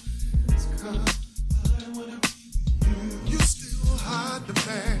 You still hide the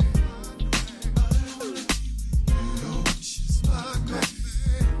man. No, she's my girl.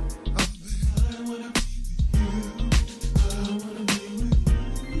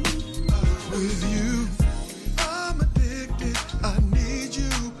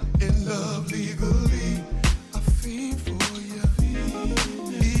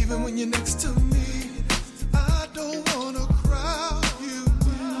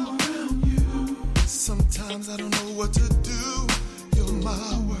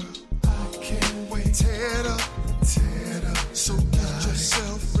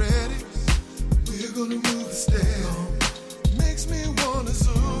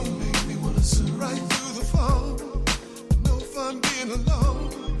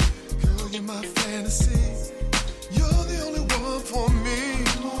 you're my fantasy. You're the only one for me.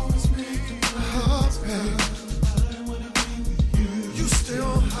 Oh, babe. You stay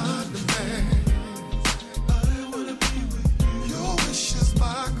on high demand. Your wish is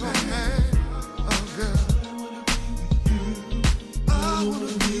my command. Oh, girl. I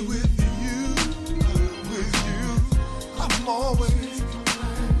wanna be with you. I'm always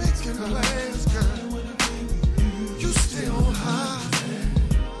making plans, girl. You stay on high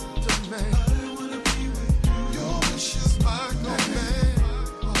demand. Your wish is my command.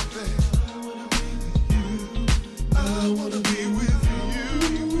 Oh, babe. I wanna be with you.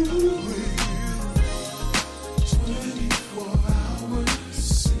 24 hours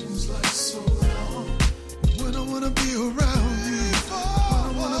seems like so long. When I wanna be around you, when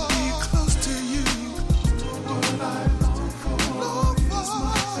I wanna be close to you. When I long for, is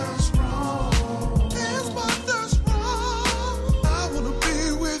my thirst wrong? Is my thirst wrong? I wanna be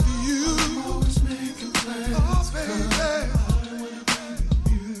with you. I'm always making plans. Oh, baby.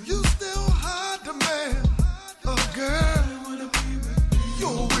 You still high demand. Oh, girl.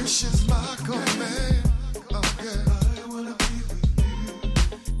 Your wish is my command. Oh, girl.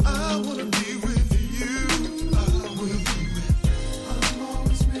 I wanna be with you. I'm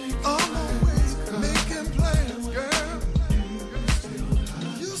always making plans, girl.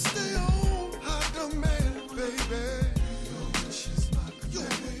 You stay on high demand, baby. Your wish is my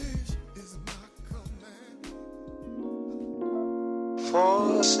command.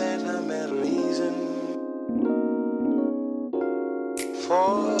 For sentimentalism.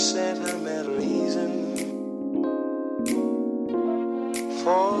 For sentimentalism.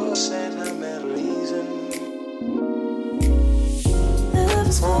 For sentimentalism. Love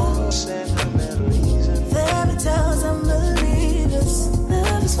is For for sentimentalism. fairy tales and believers.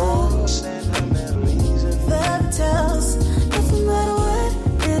 Love is for For sentimentalism. fairy tales. Nothing matter what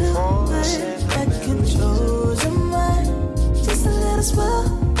little word that controls your mind. Just a little spell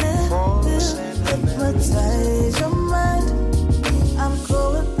that will hypnotize your mind. I'm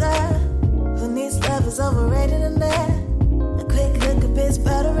cool with that. Who needs love is overrated in that. A quick look up is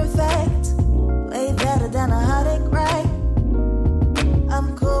better in fact. Way better than a heartache, right?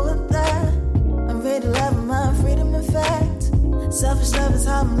 I'm cool with that. I'm ready to love my freedom in fact. Selfish love is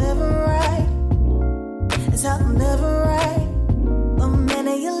how I'm living right. It's how I'm living right. One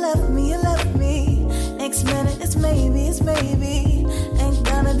minute you love me, you love me. Next minute it's maybe, it's maybe. Ain't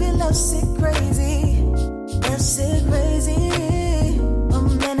gonna be love sick crazy. Love sick crazy.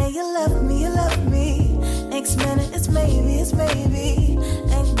 One minute you love me, you love me. Next minute it's maybe, it's maybe.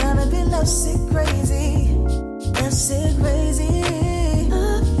 Ain't gonna be love sick crazy. Love sick crazy.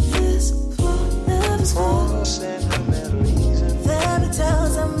 Love is for, love is for For sentimentalism. fairy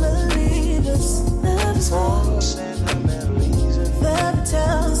tales and believers. Love is for For sentimentalism. fairy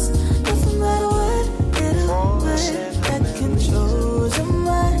tales. Nothing matter what little word that controls your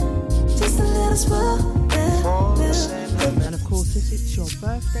mind. Just a little spell that will And of course, if it's your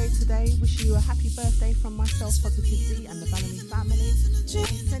birthday today, wish you a happy birthday from myself, Positive D, and the Bellamy family.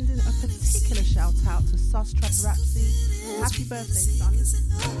 I'm sending a particular shout out to Sus Traparazzi. Happy birthday, son.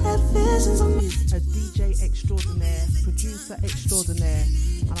 have visions of me. He's a DJ extraordinaire, producer extraordinaire,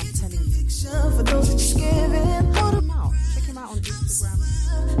 and I'm telling you, For those that you're giving, hold check him out. Check him out on Instagram,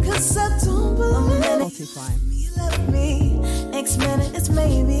 cause I don't believe Spotify. you love me. Next minute it's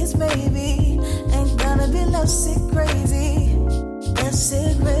maybe, it's maybe. Ain't gonna be love sick crazy. Love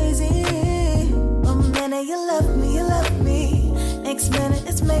sick crazy. One minute you love me, you love me. Next minute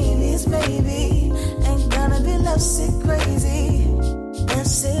it's maybe, it's maybe. Ain't gonna be love sick crazy. Love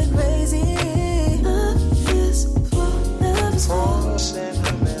sick crazy. Love is for, love is for For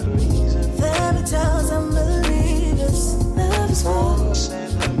sentimentalism. fairy tales and believers. Love is for For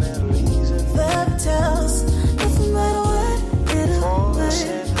sentimentalism. fairy tales. Nothing matter what little word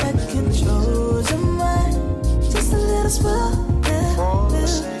that controls your mind. Just a little spell that will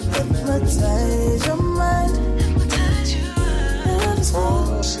hypnotize your mind. Love is for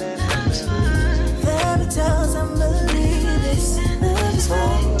For sentimentalism. fairy tales and believers. Love is for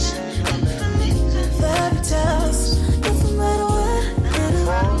fairy tales. Nothing matter what little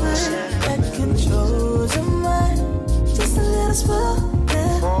word that controls your mind. Just a little spell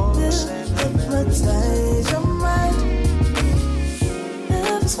that will hypnotize your mind.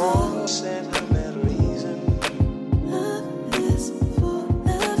 Love is for, For sentimentalism. love is for,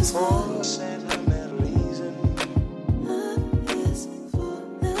 love is for, For sentimentalism. love is for,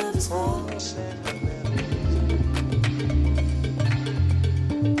 love is for. For sentimentalism.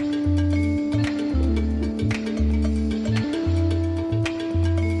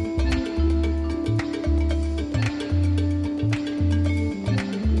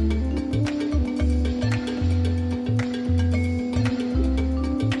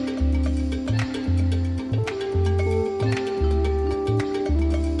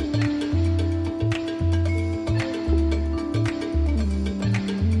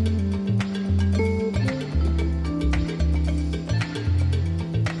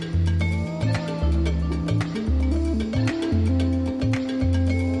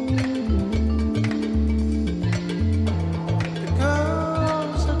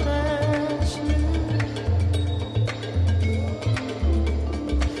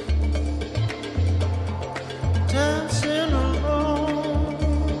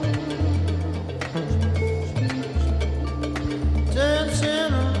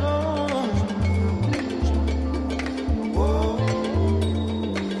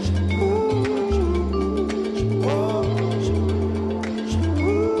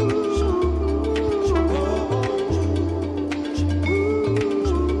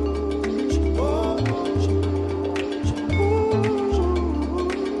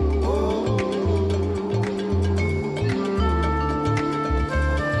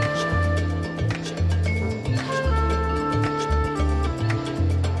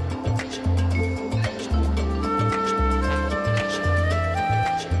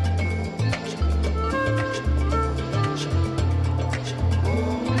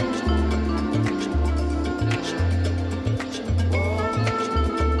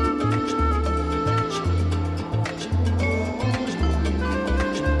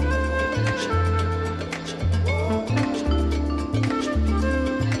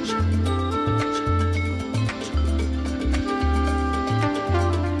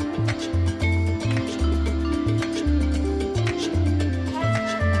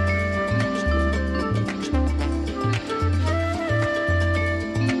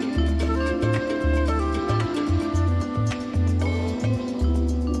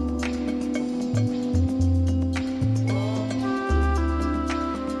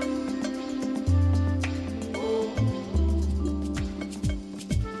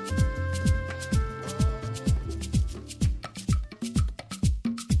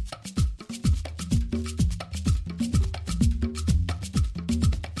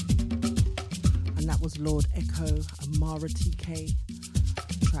 Lord Echo, Amara TK,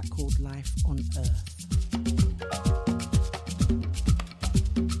 track called Life on Earth.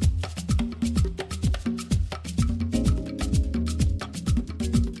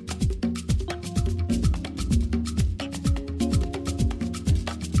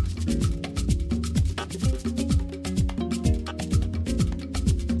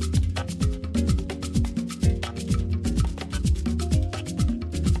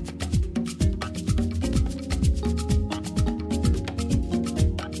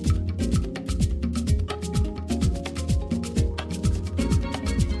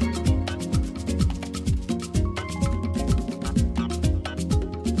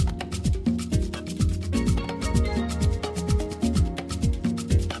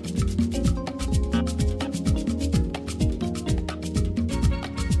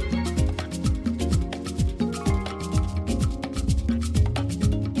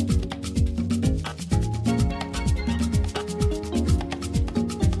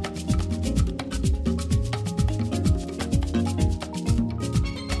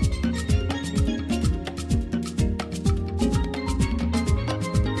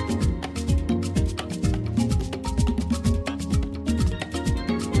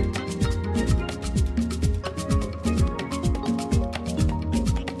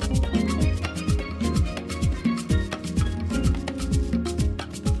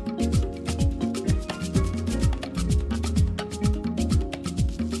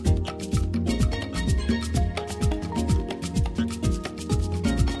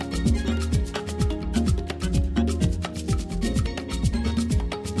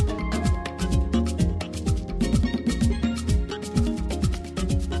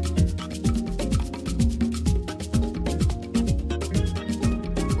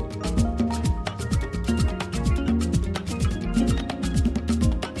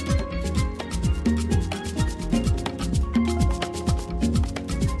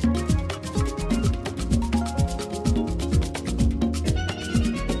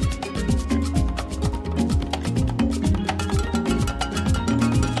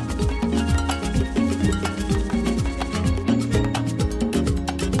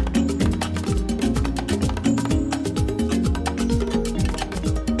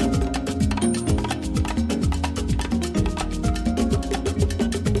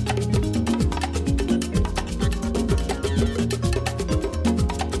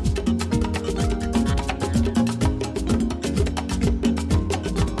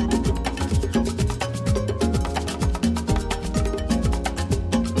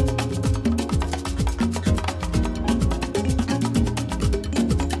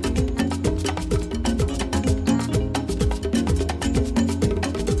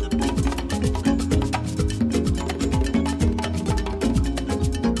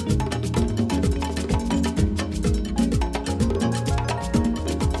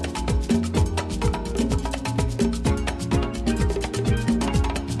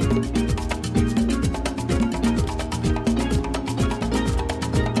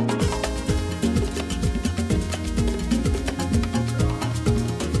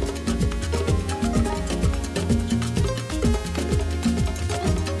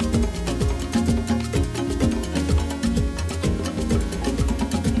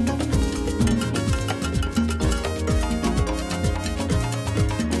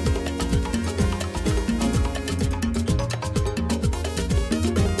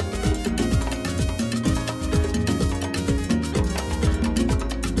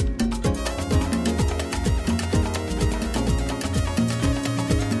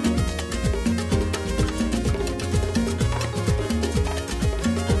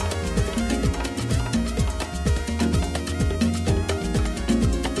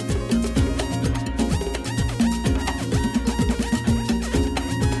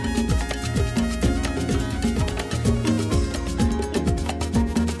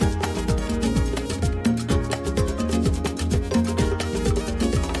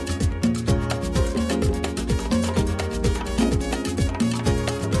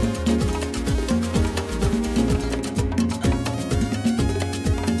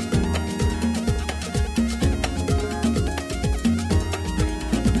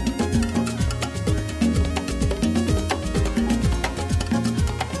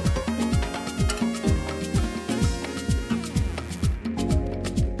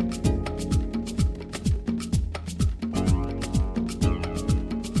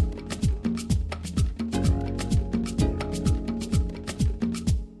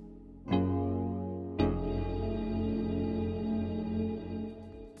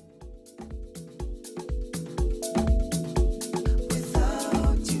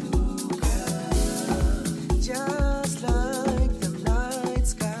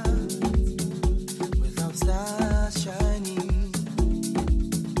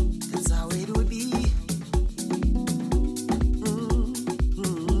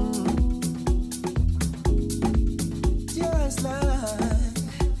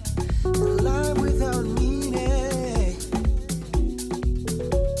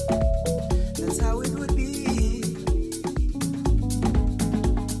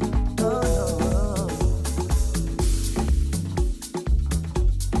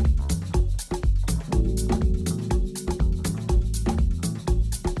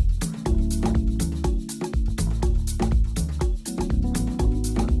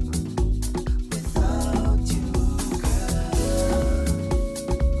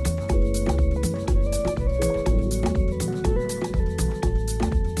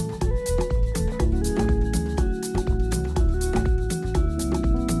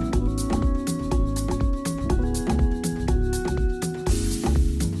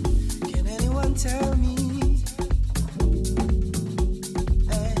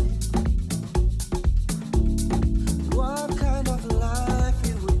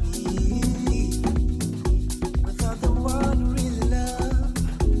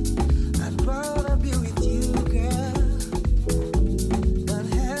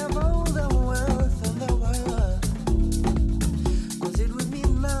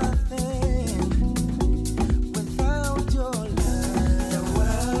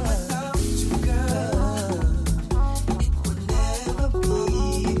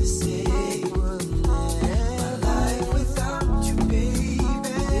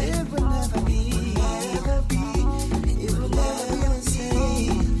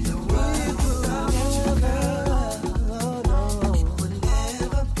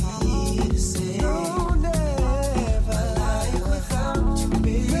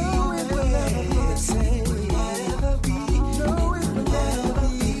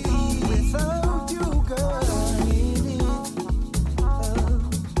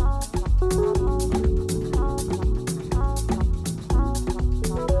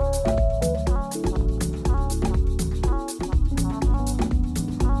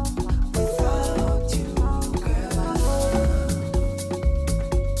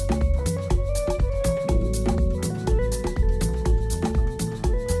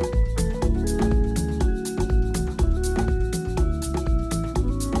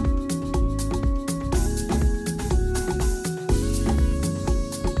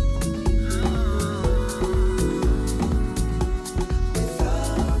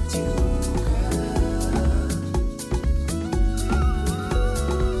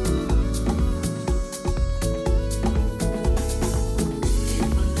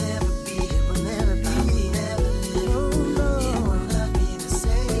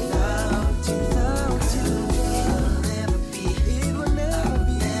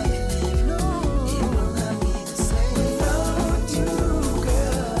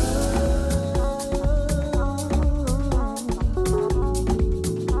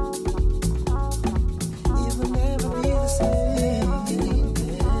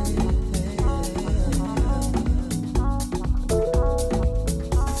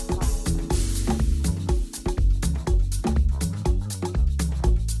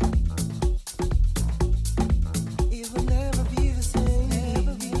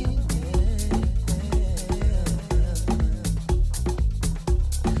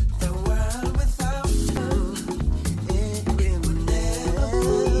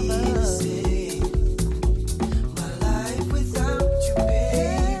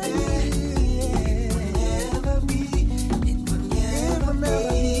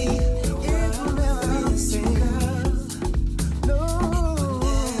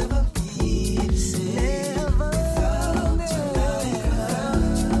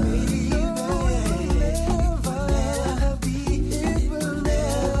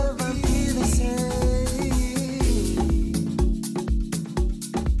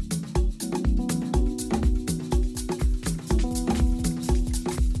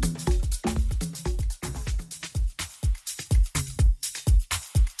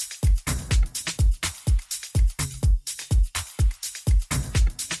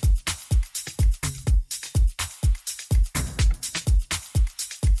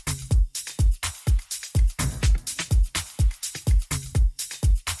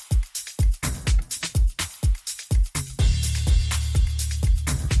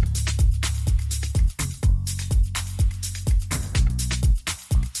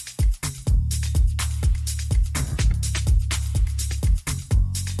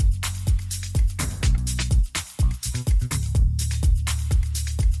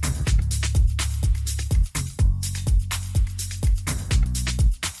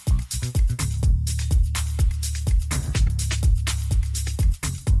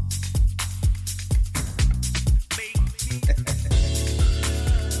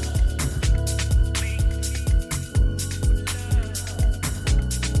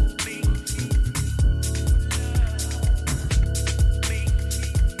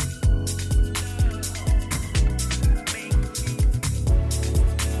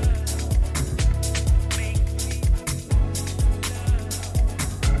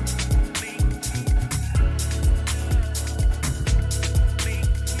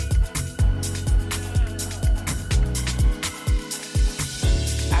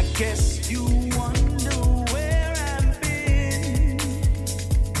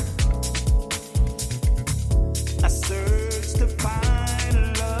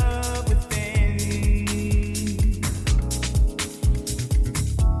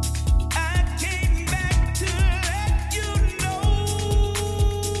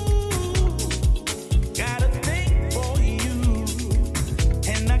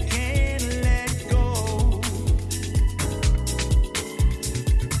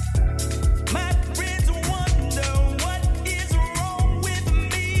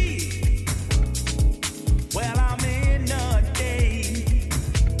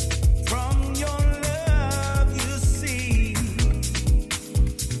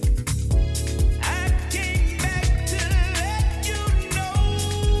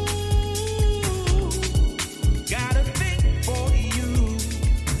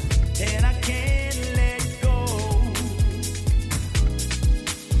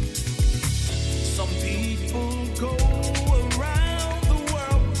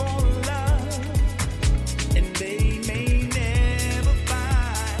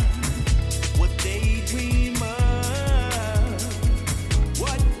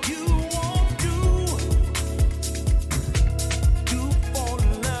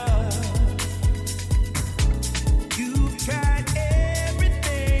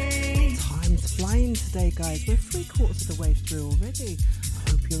 today, guys. We're 3/4 of the way through already.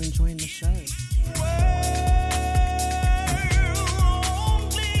 I hope you're enjoying the show.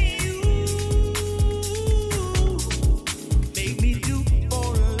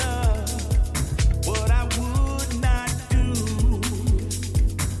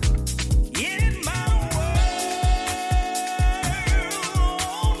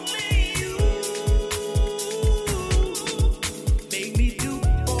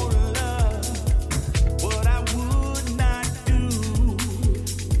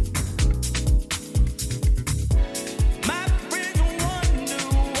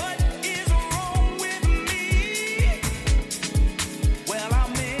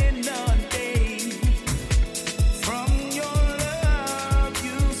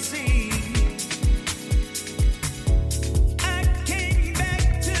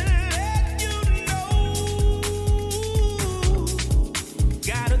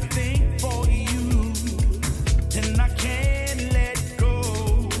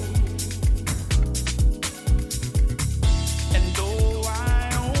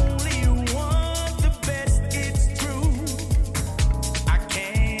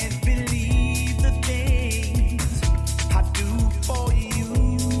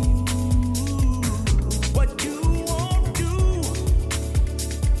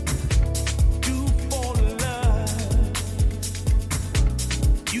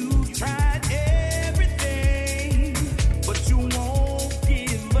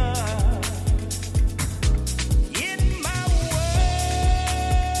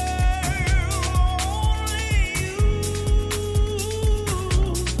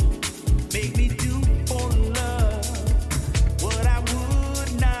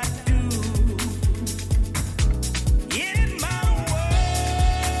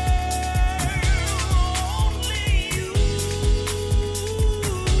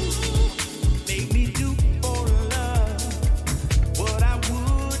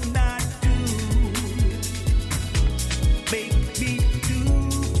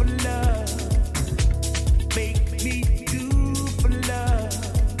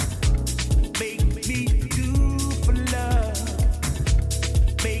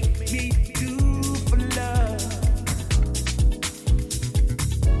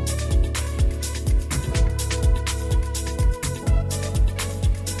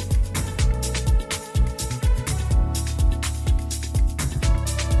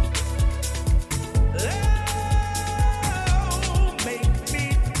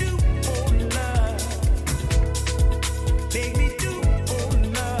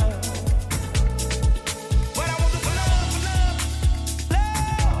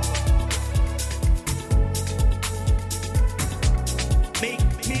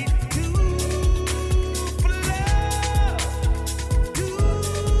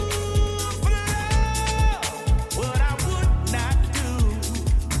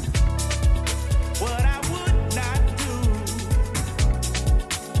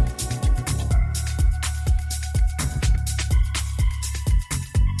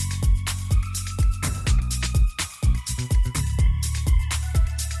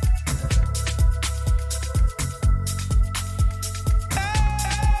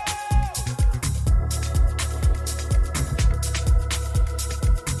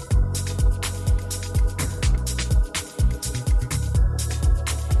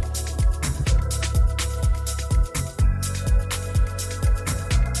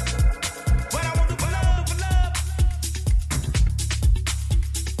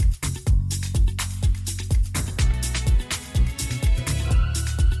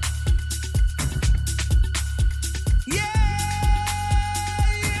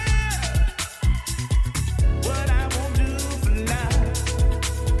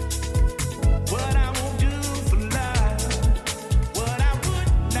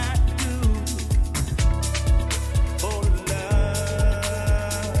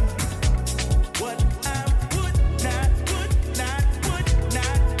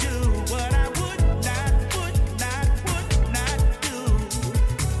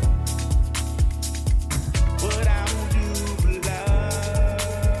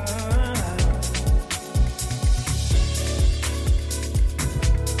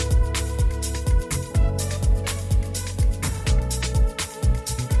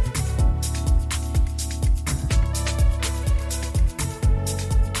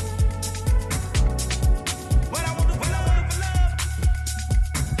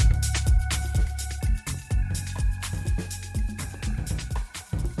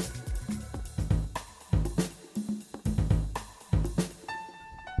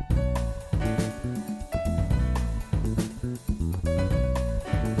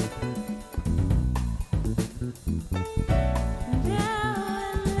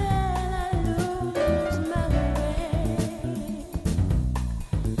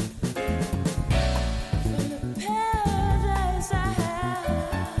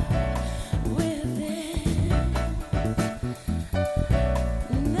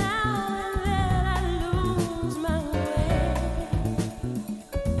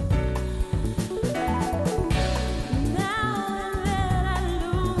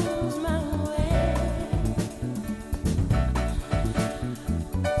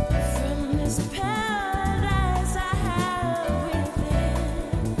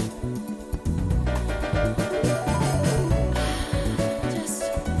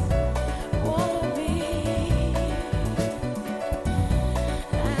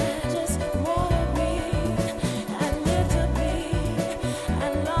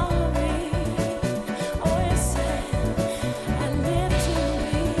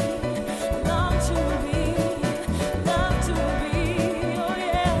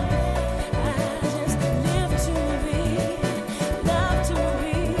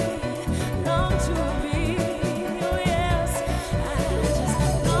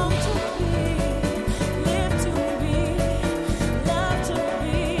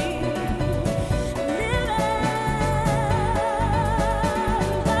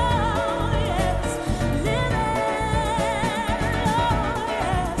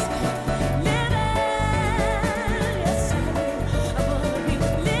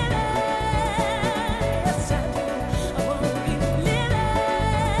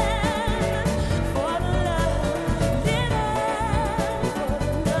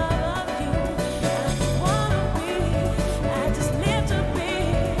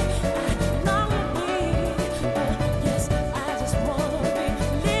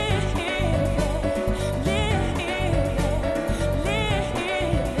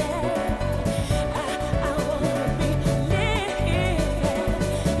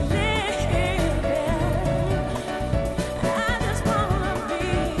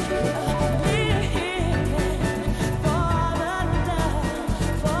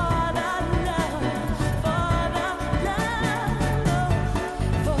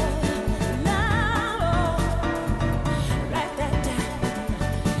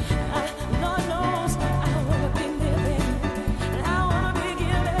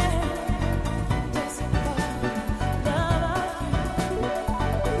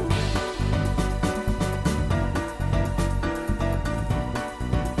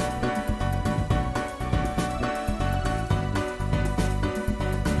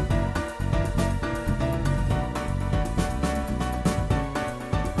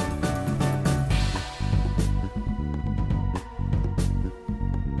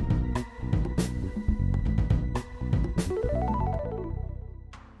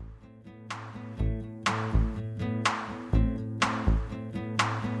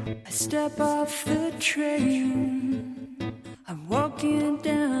 step off the train, I'm walking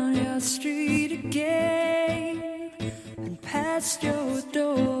down your street again and past your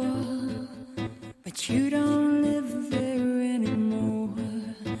door, but you don't live there anymore.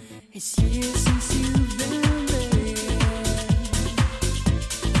 It's years since you've been there,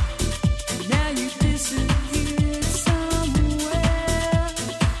 and now you've disappeared somewhere.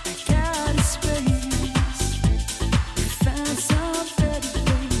 I got a space, you found some better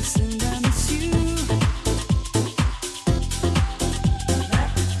place, and I miss you.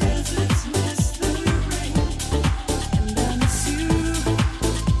 Like the deserts miss the rain, and I miss you.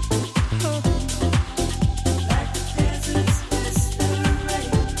 Oh, like the deserts miss the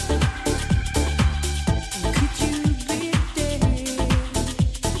rain. And could you be there?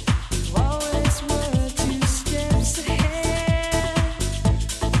 You always were 2 steps ahead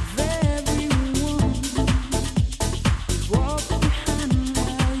of everyone. Walk behind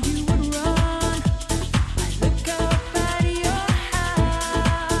while you would run. I look up at your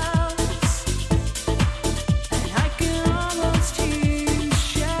house, and I can almost hear you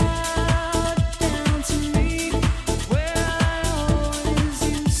shout down to me where I always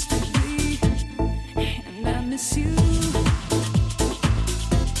used to be, and I miss you.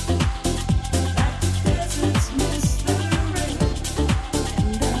 Like the deserts miss the rain,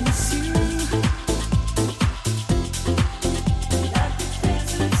 and I miss you. Like the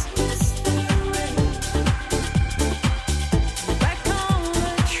deserts miss the rain. Back on the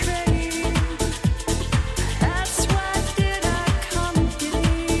train, that's why did I come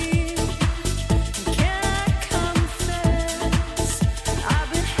again? Can I confess, I've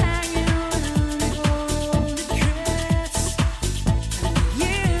been hanging around your old address, and the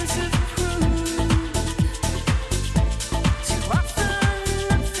years have proved too often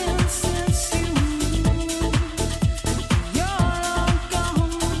nothing since you moved. You're long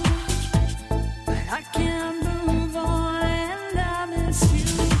gone, but I can't move on, and I miss you.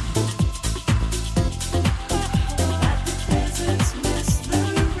 Like the deserts miss the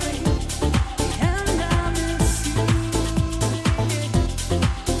rain, and I miss you.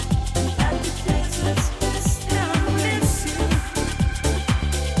 Like the deserts miss, and I miss you.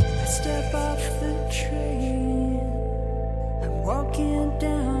 I step off the train, I'm walking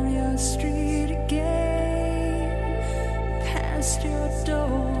down your street again, past your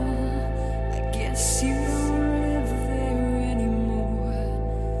door. I guess you don't live there anymore.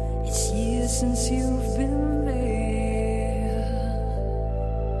 It's years since you've been there,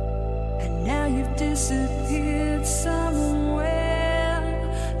 and now you've disappeared somewhere.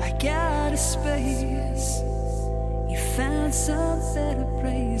 I got a space, you found some better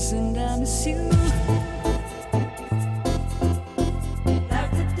place, and I miss you.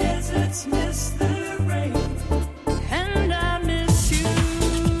 Like the deserts miss the rain, and I miss you.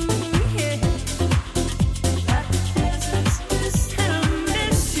 Yeah. Like the deserts miss, and I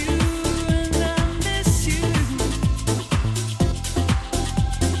miss you, and I miss you.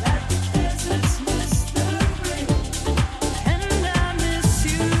 Like the deserts miss the rain, and I miss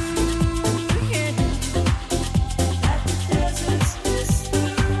you. Yeah. Like the deserts miss the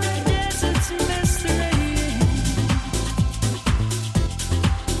rain, deserts miss the rain.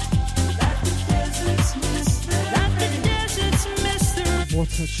 Like the deserts miss the rain, like the deserts miss the rain.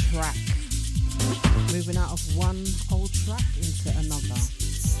 What a track. Moving out of one old track into another.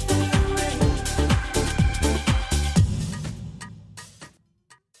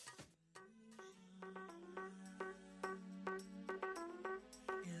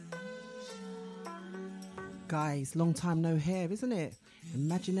 Guys, long time no hair, isn't it?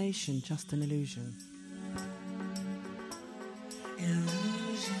 Imagination, just an illusion.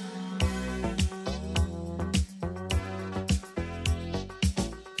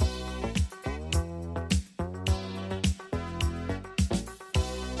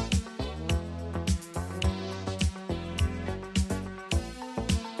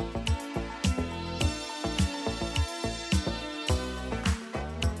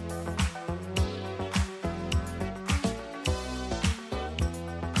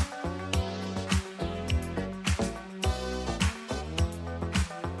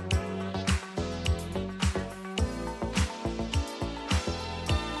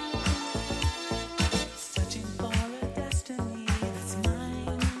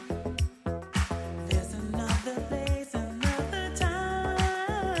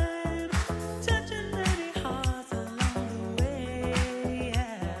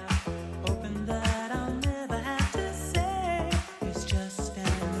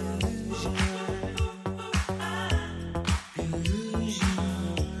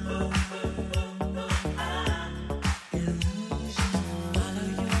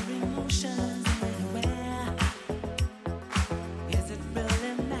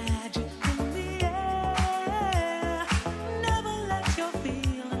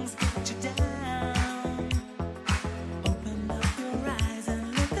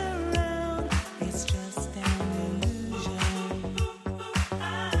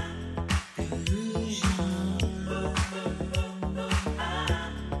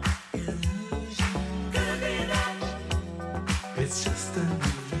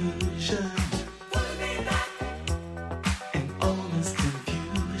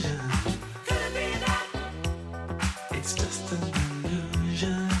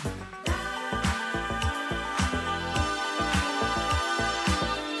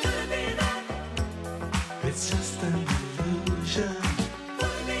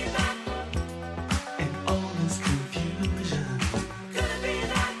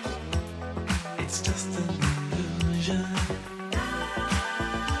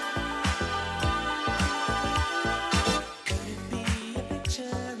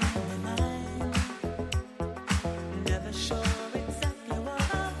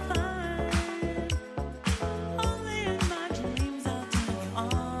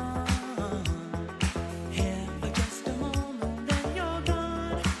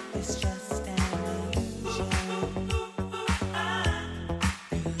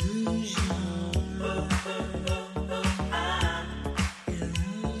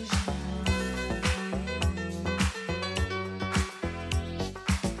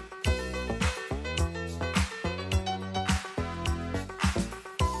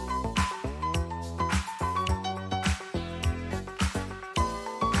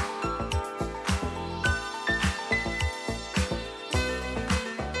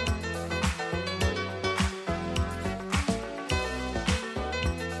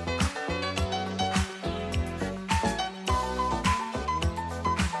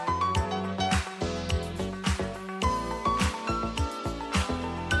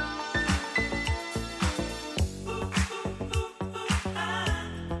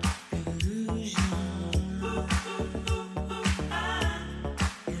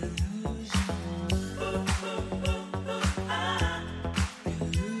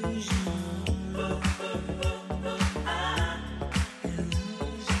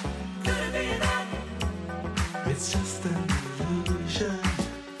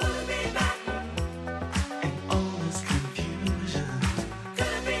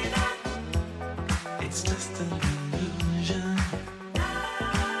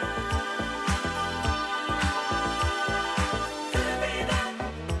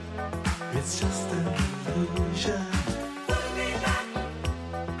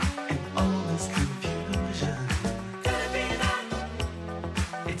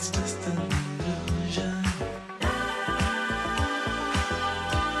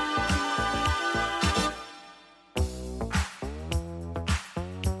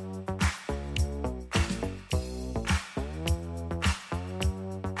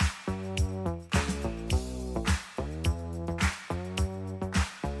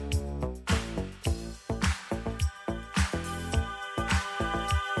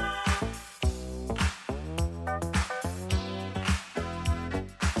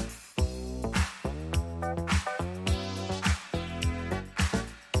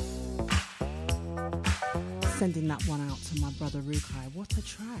 Sending that one out to my brother Rukai. What a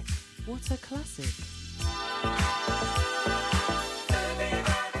track. What a classic.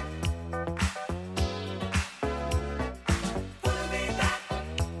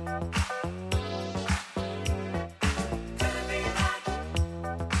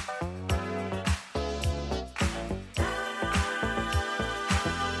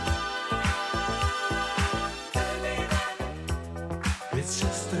 It's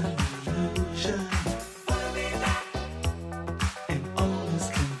just an illusion. In all this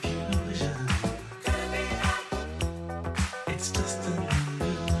confusion, it's just an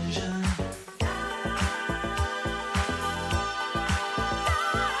illusion.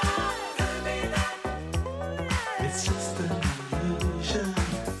 It's just an illusion.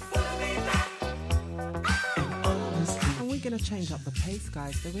 In all this confusion. And we're going to change up the pace,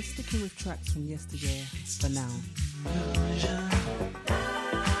 guys. So we're sticking with tracks from yesteryear for now.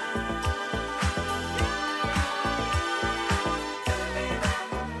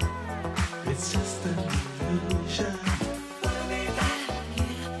 It's just an illusion.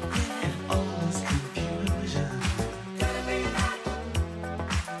 In all this confusion,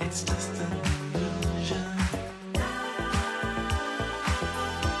 it's just an illusion.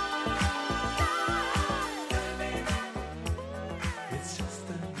 It's just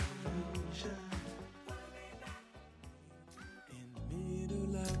an illusion. In the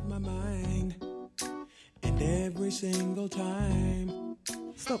middle of my mind, and every single time.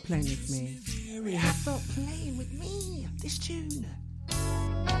 Stop playing with me. Stop playing with me. This tune.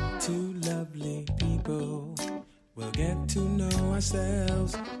 Two lovely people will get to know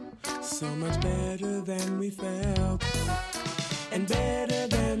ourselves so much better than we felt, and better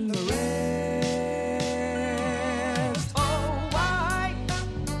than the rest. Oh, why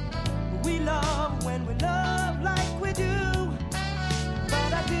we love when we love like we do?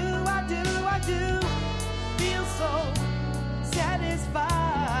 But I do feel so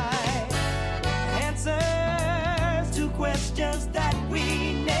satisfied. Answers to questions that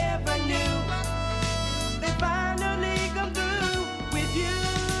we never knew, they finally come through with you.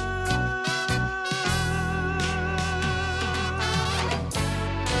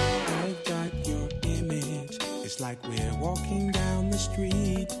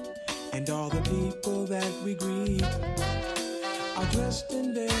 street, and all the people that we greet are dressed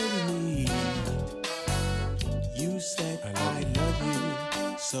in very neat. You said I love you,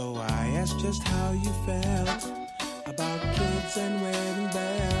 so I asked just how you felt about kids and wedding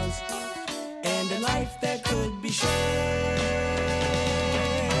bells and a life that could be shared.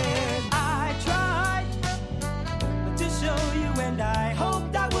 I tried to show you and I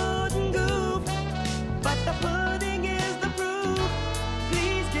hoped I wouldn't goof, but the pudding is the proof.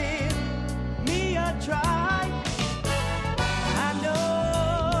 Please give me a try. I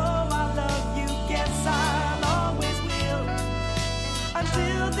know I love you, guess I'll always will,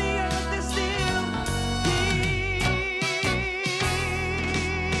 until the earth is still here.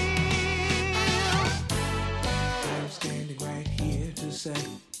 I'm standing right here to say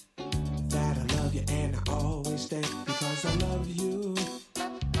that I love you and I always stay because I love you.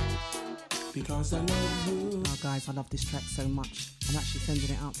 Because I love you. Oh, guys, I love this track so much. I'm actually sending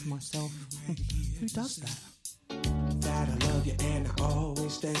it out to myself. Who does that? That I love you and I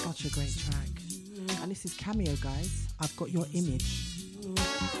always stay. Such a great track. And this is Cameo, guys. I've Got Your Image.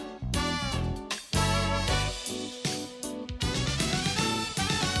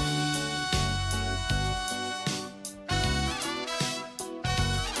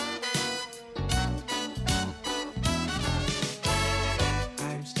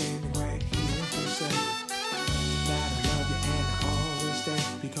 I'm standing right here to say that I love you and I always stay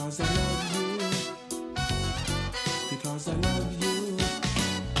because I love you. Because I love you.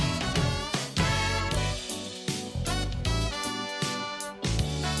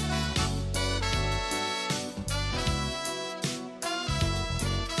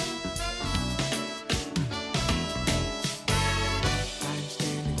 I'm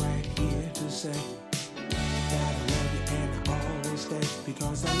standing right here to say that I love you and I always stay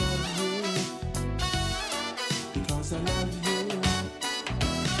because I love you. Because I love you.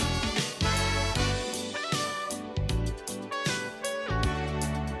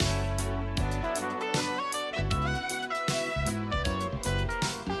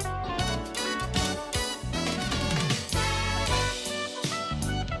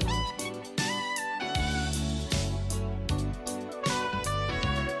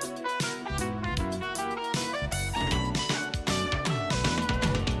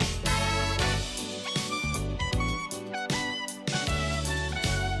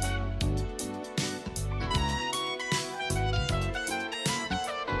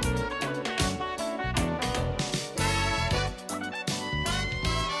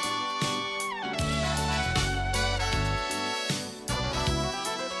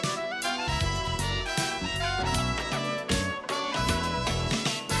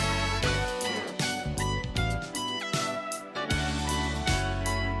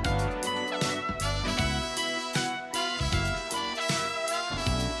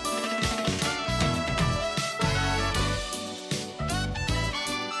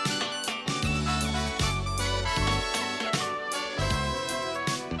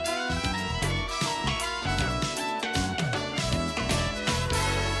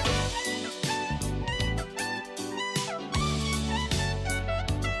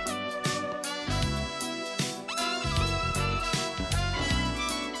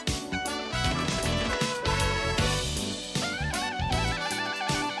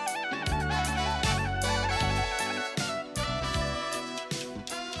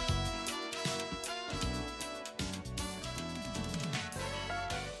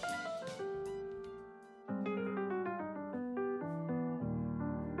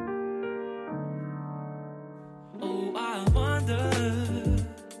 Oh, I wonder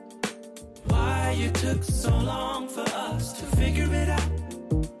why it took so long for us to figure it out.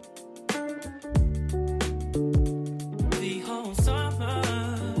 The whole summer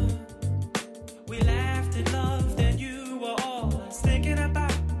we laughed and loved, and you were all I was thinking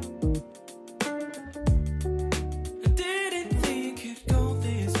about. I didn't think it'd go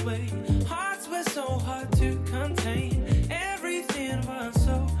this way. Hearts were so hard to contain. Everything was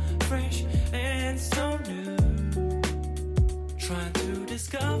so fresh and so new. Trying to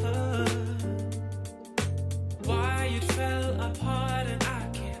discover why it fell apart, and I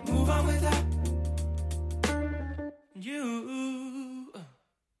can't move on without you.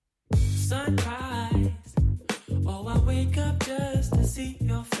 Sunrise, oh, I wake up just to see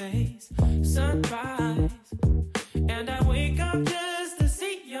your face. Sunrise, and I wake up just to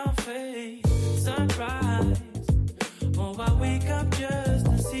see your face. Sunrise, oh, I wake up just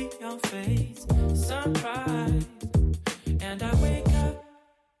to see your face. Sunrise, and I wake up.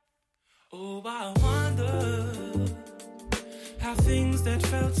 Oh, I wonder how things that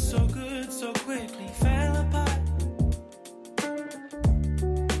felt so good so quickly fell apart.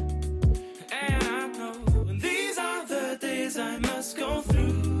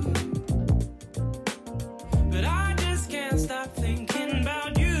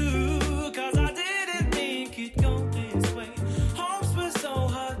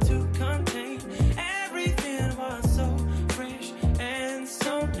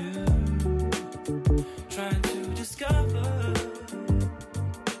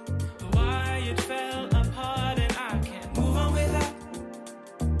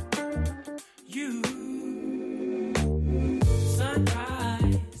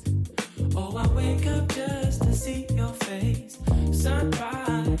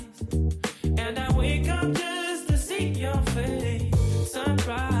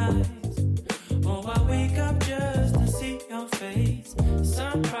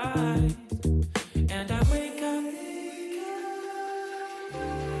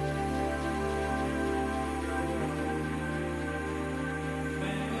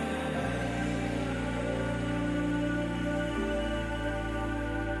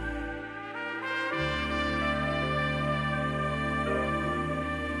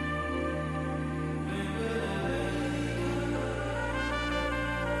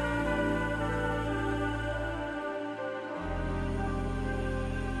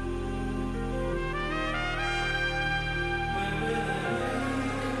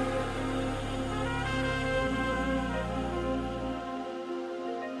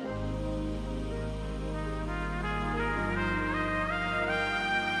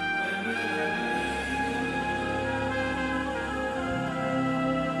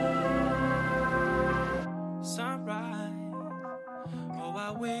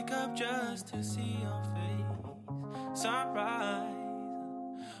 wake up just to see your face. Sunrise.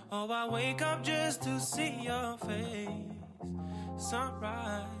 Oh, I wake up just to see your face.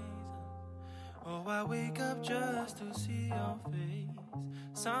 Sunrise. Oh, I wake up just to see your face.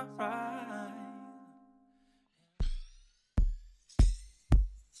 Sunrise.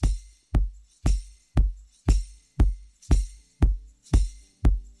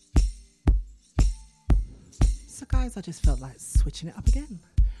 So guys, I just felt like switching it up again.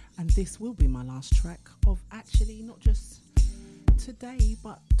 And this will be my last track of actually not just today,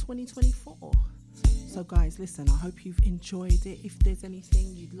 but 2024. So guys, listen, I hope you've enjoyed it. If there's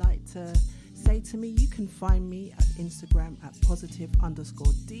anything you'd like to say to me, you can find me at Instagram at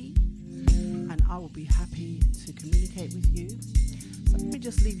positive_D. And I will be happy to communicate with you. So let me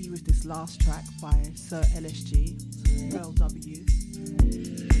just leave you with this last track by Sir LSG, LW.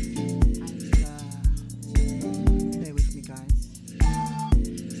 And bear with me, guys.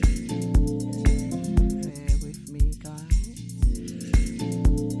 Bear with me, guys.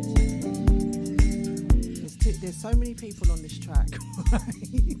 There's so many people on this track,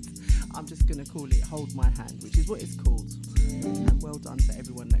 right? I'm just going to call it Hold My Hand, which is what it's called. And well done to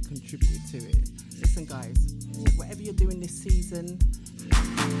everyone that contributed to it. Listen, guys, whatever you're doing this season,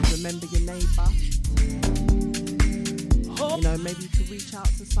 remember your neighbour. You know, maybe you could reach out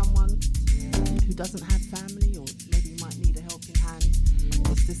to someone who doesn't have family, or maybe you might need a helping hand.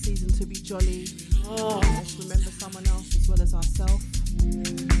 It's the season to be jolly. Let's remember someone else as well as ourselves.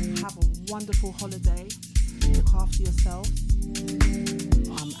 Have a wonderful holiday. Look after yourself.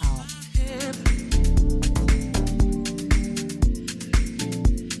 I'm out.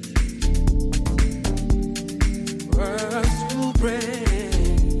 Words to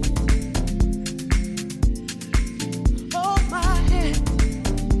bring. Hold my hand.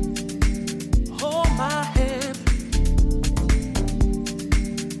 Hold my hand.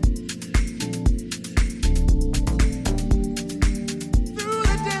 Through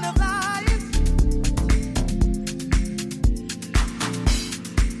the den of lions.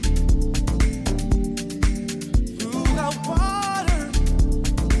 Through the water.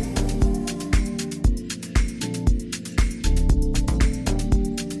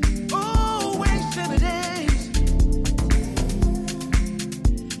 Oh, wasting the days.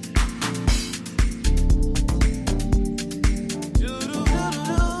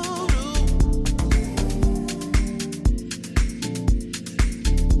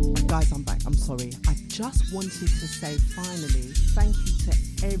 Guys, I'm back. I'm sorry. I just wanted to say finally thank you to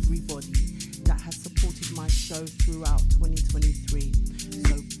everybody that has supported my show throughout 2023.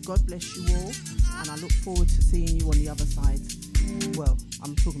 So God bless you all, and I look forward to seeing you on the other side. Well,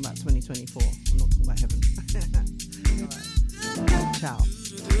 I'm talking about 2024. I'm not talking about heaven. All right. Ciao.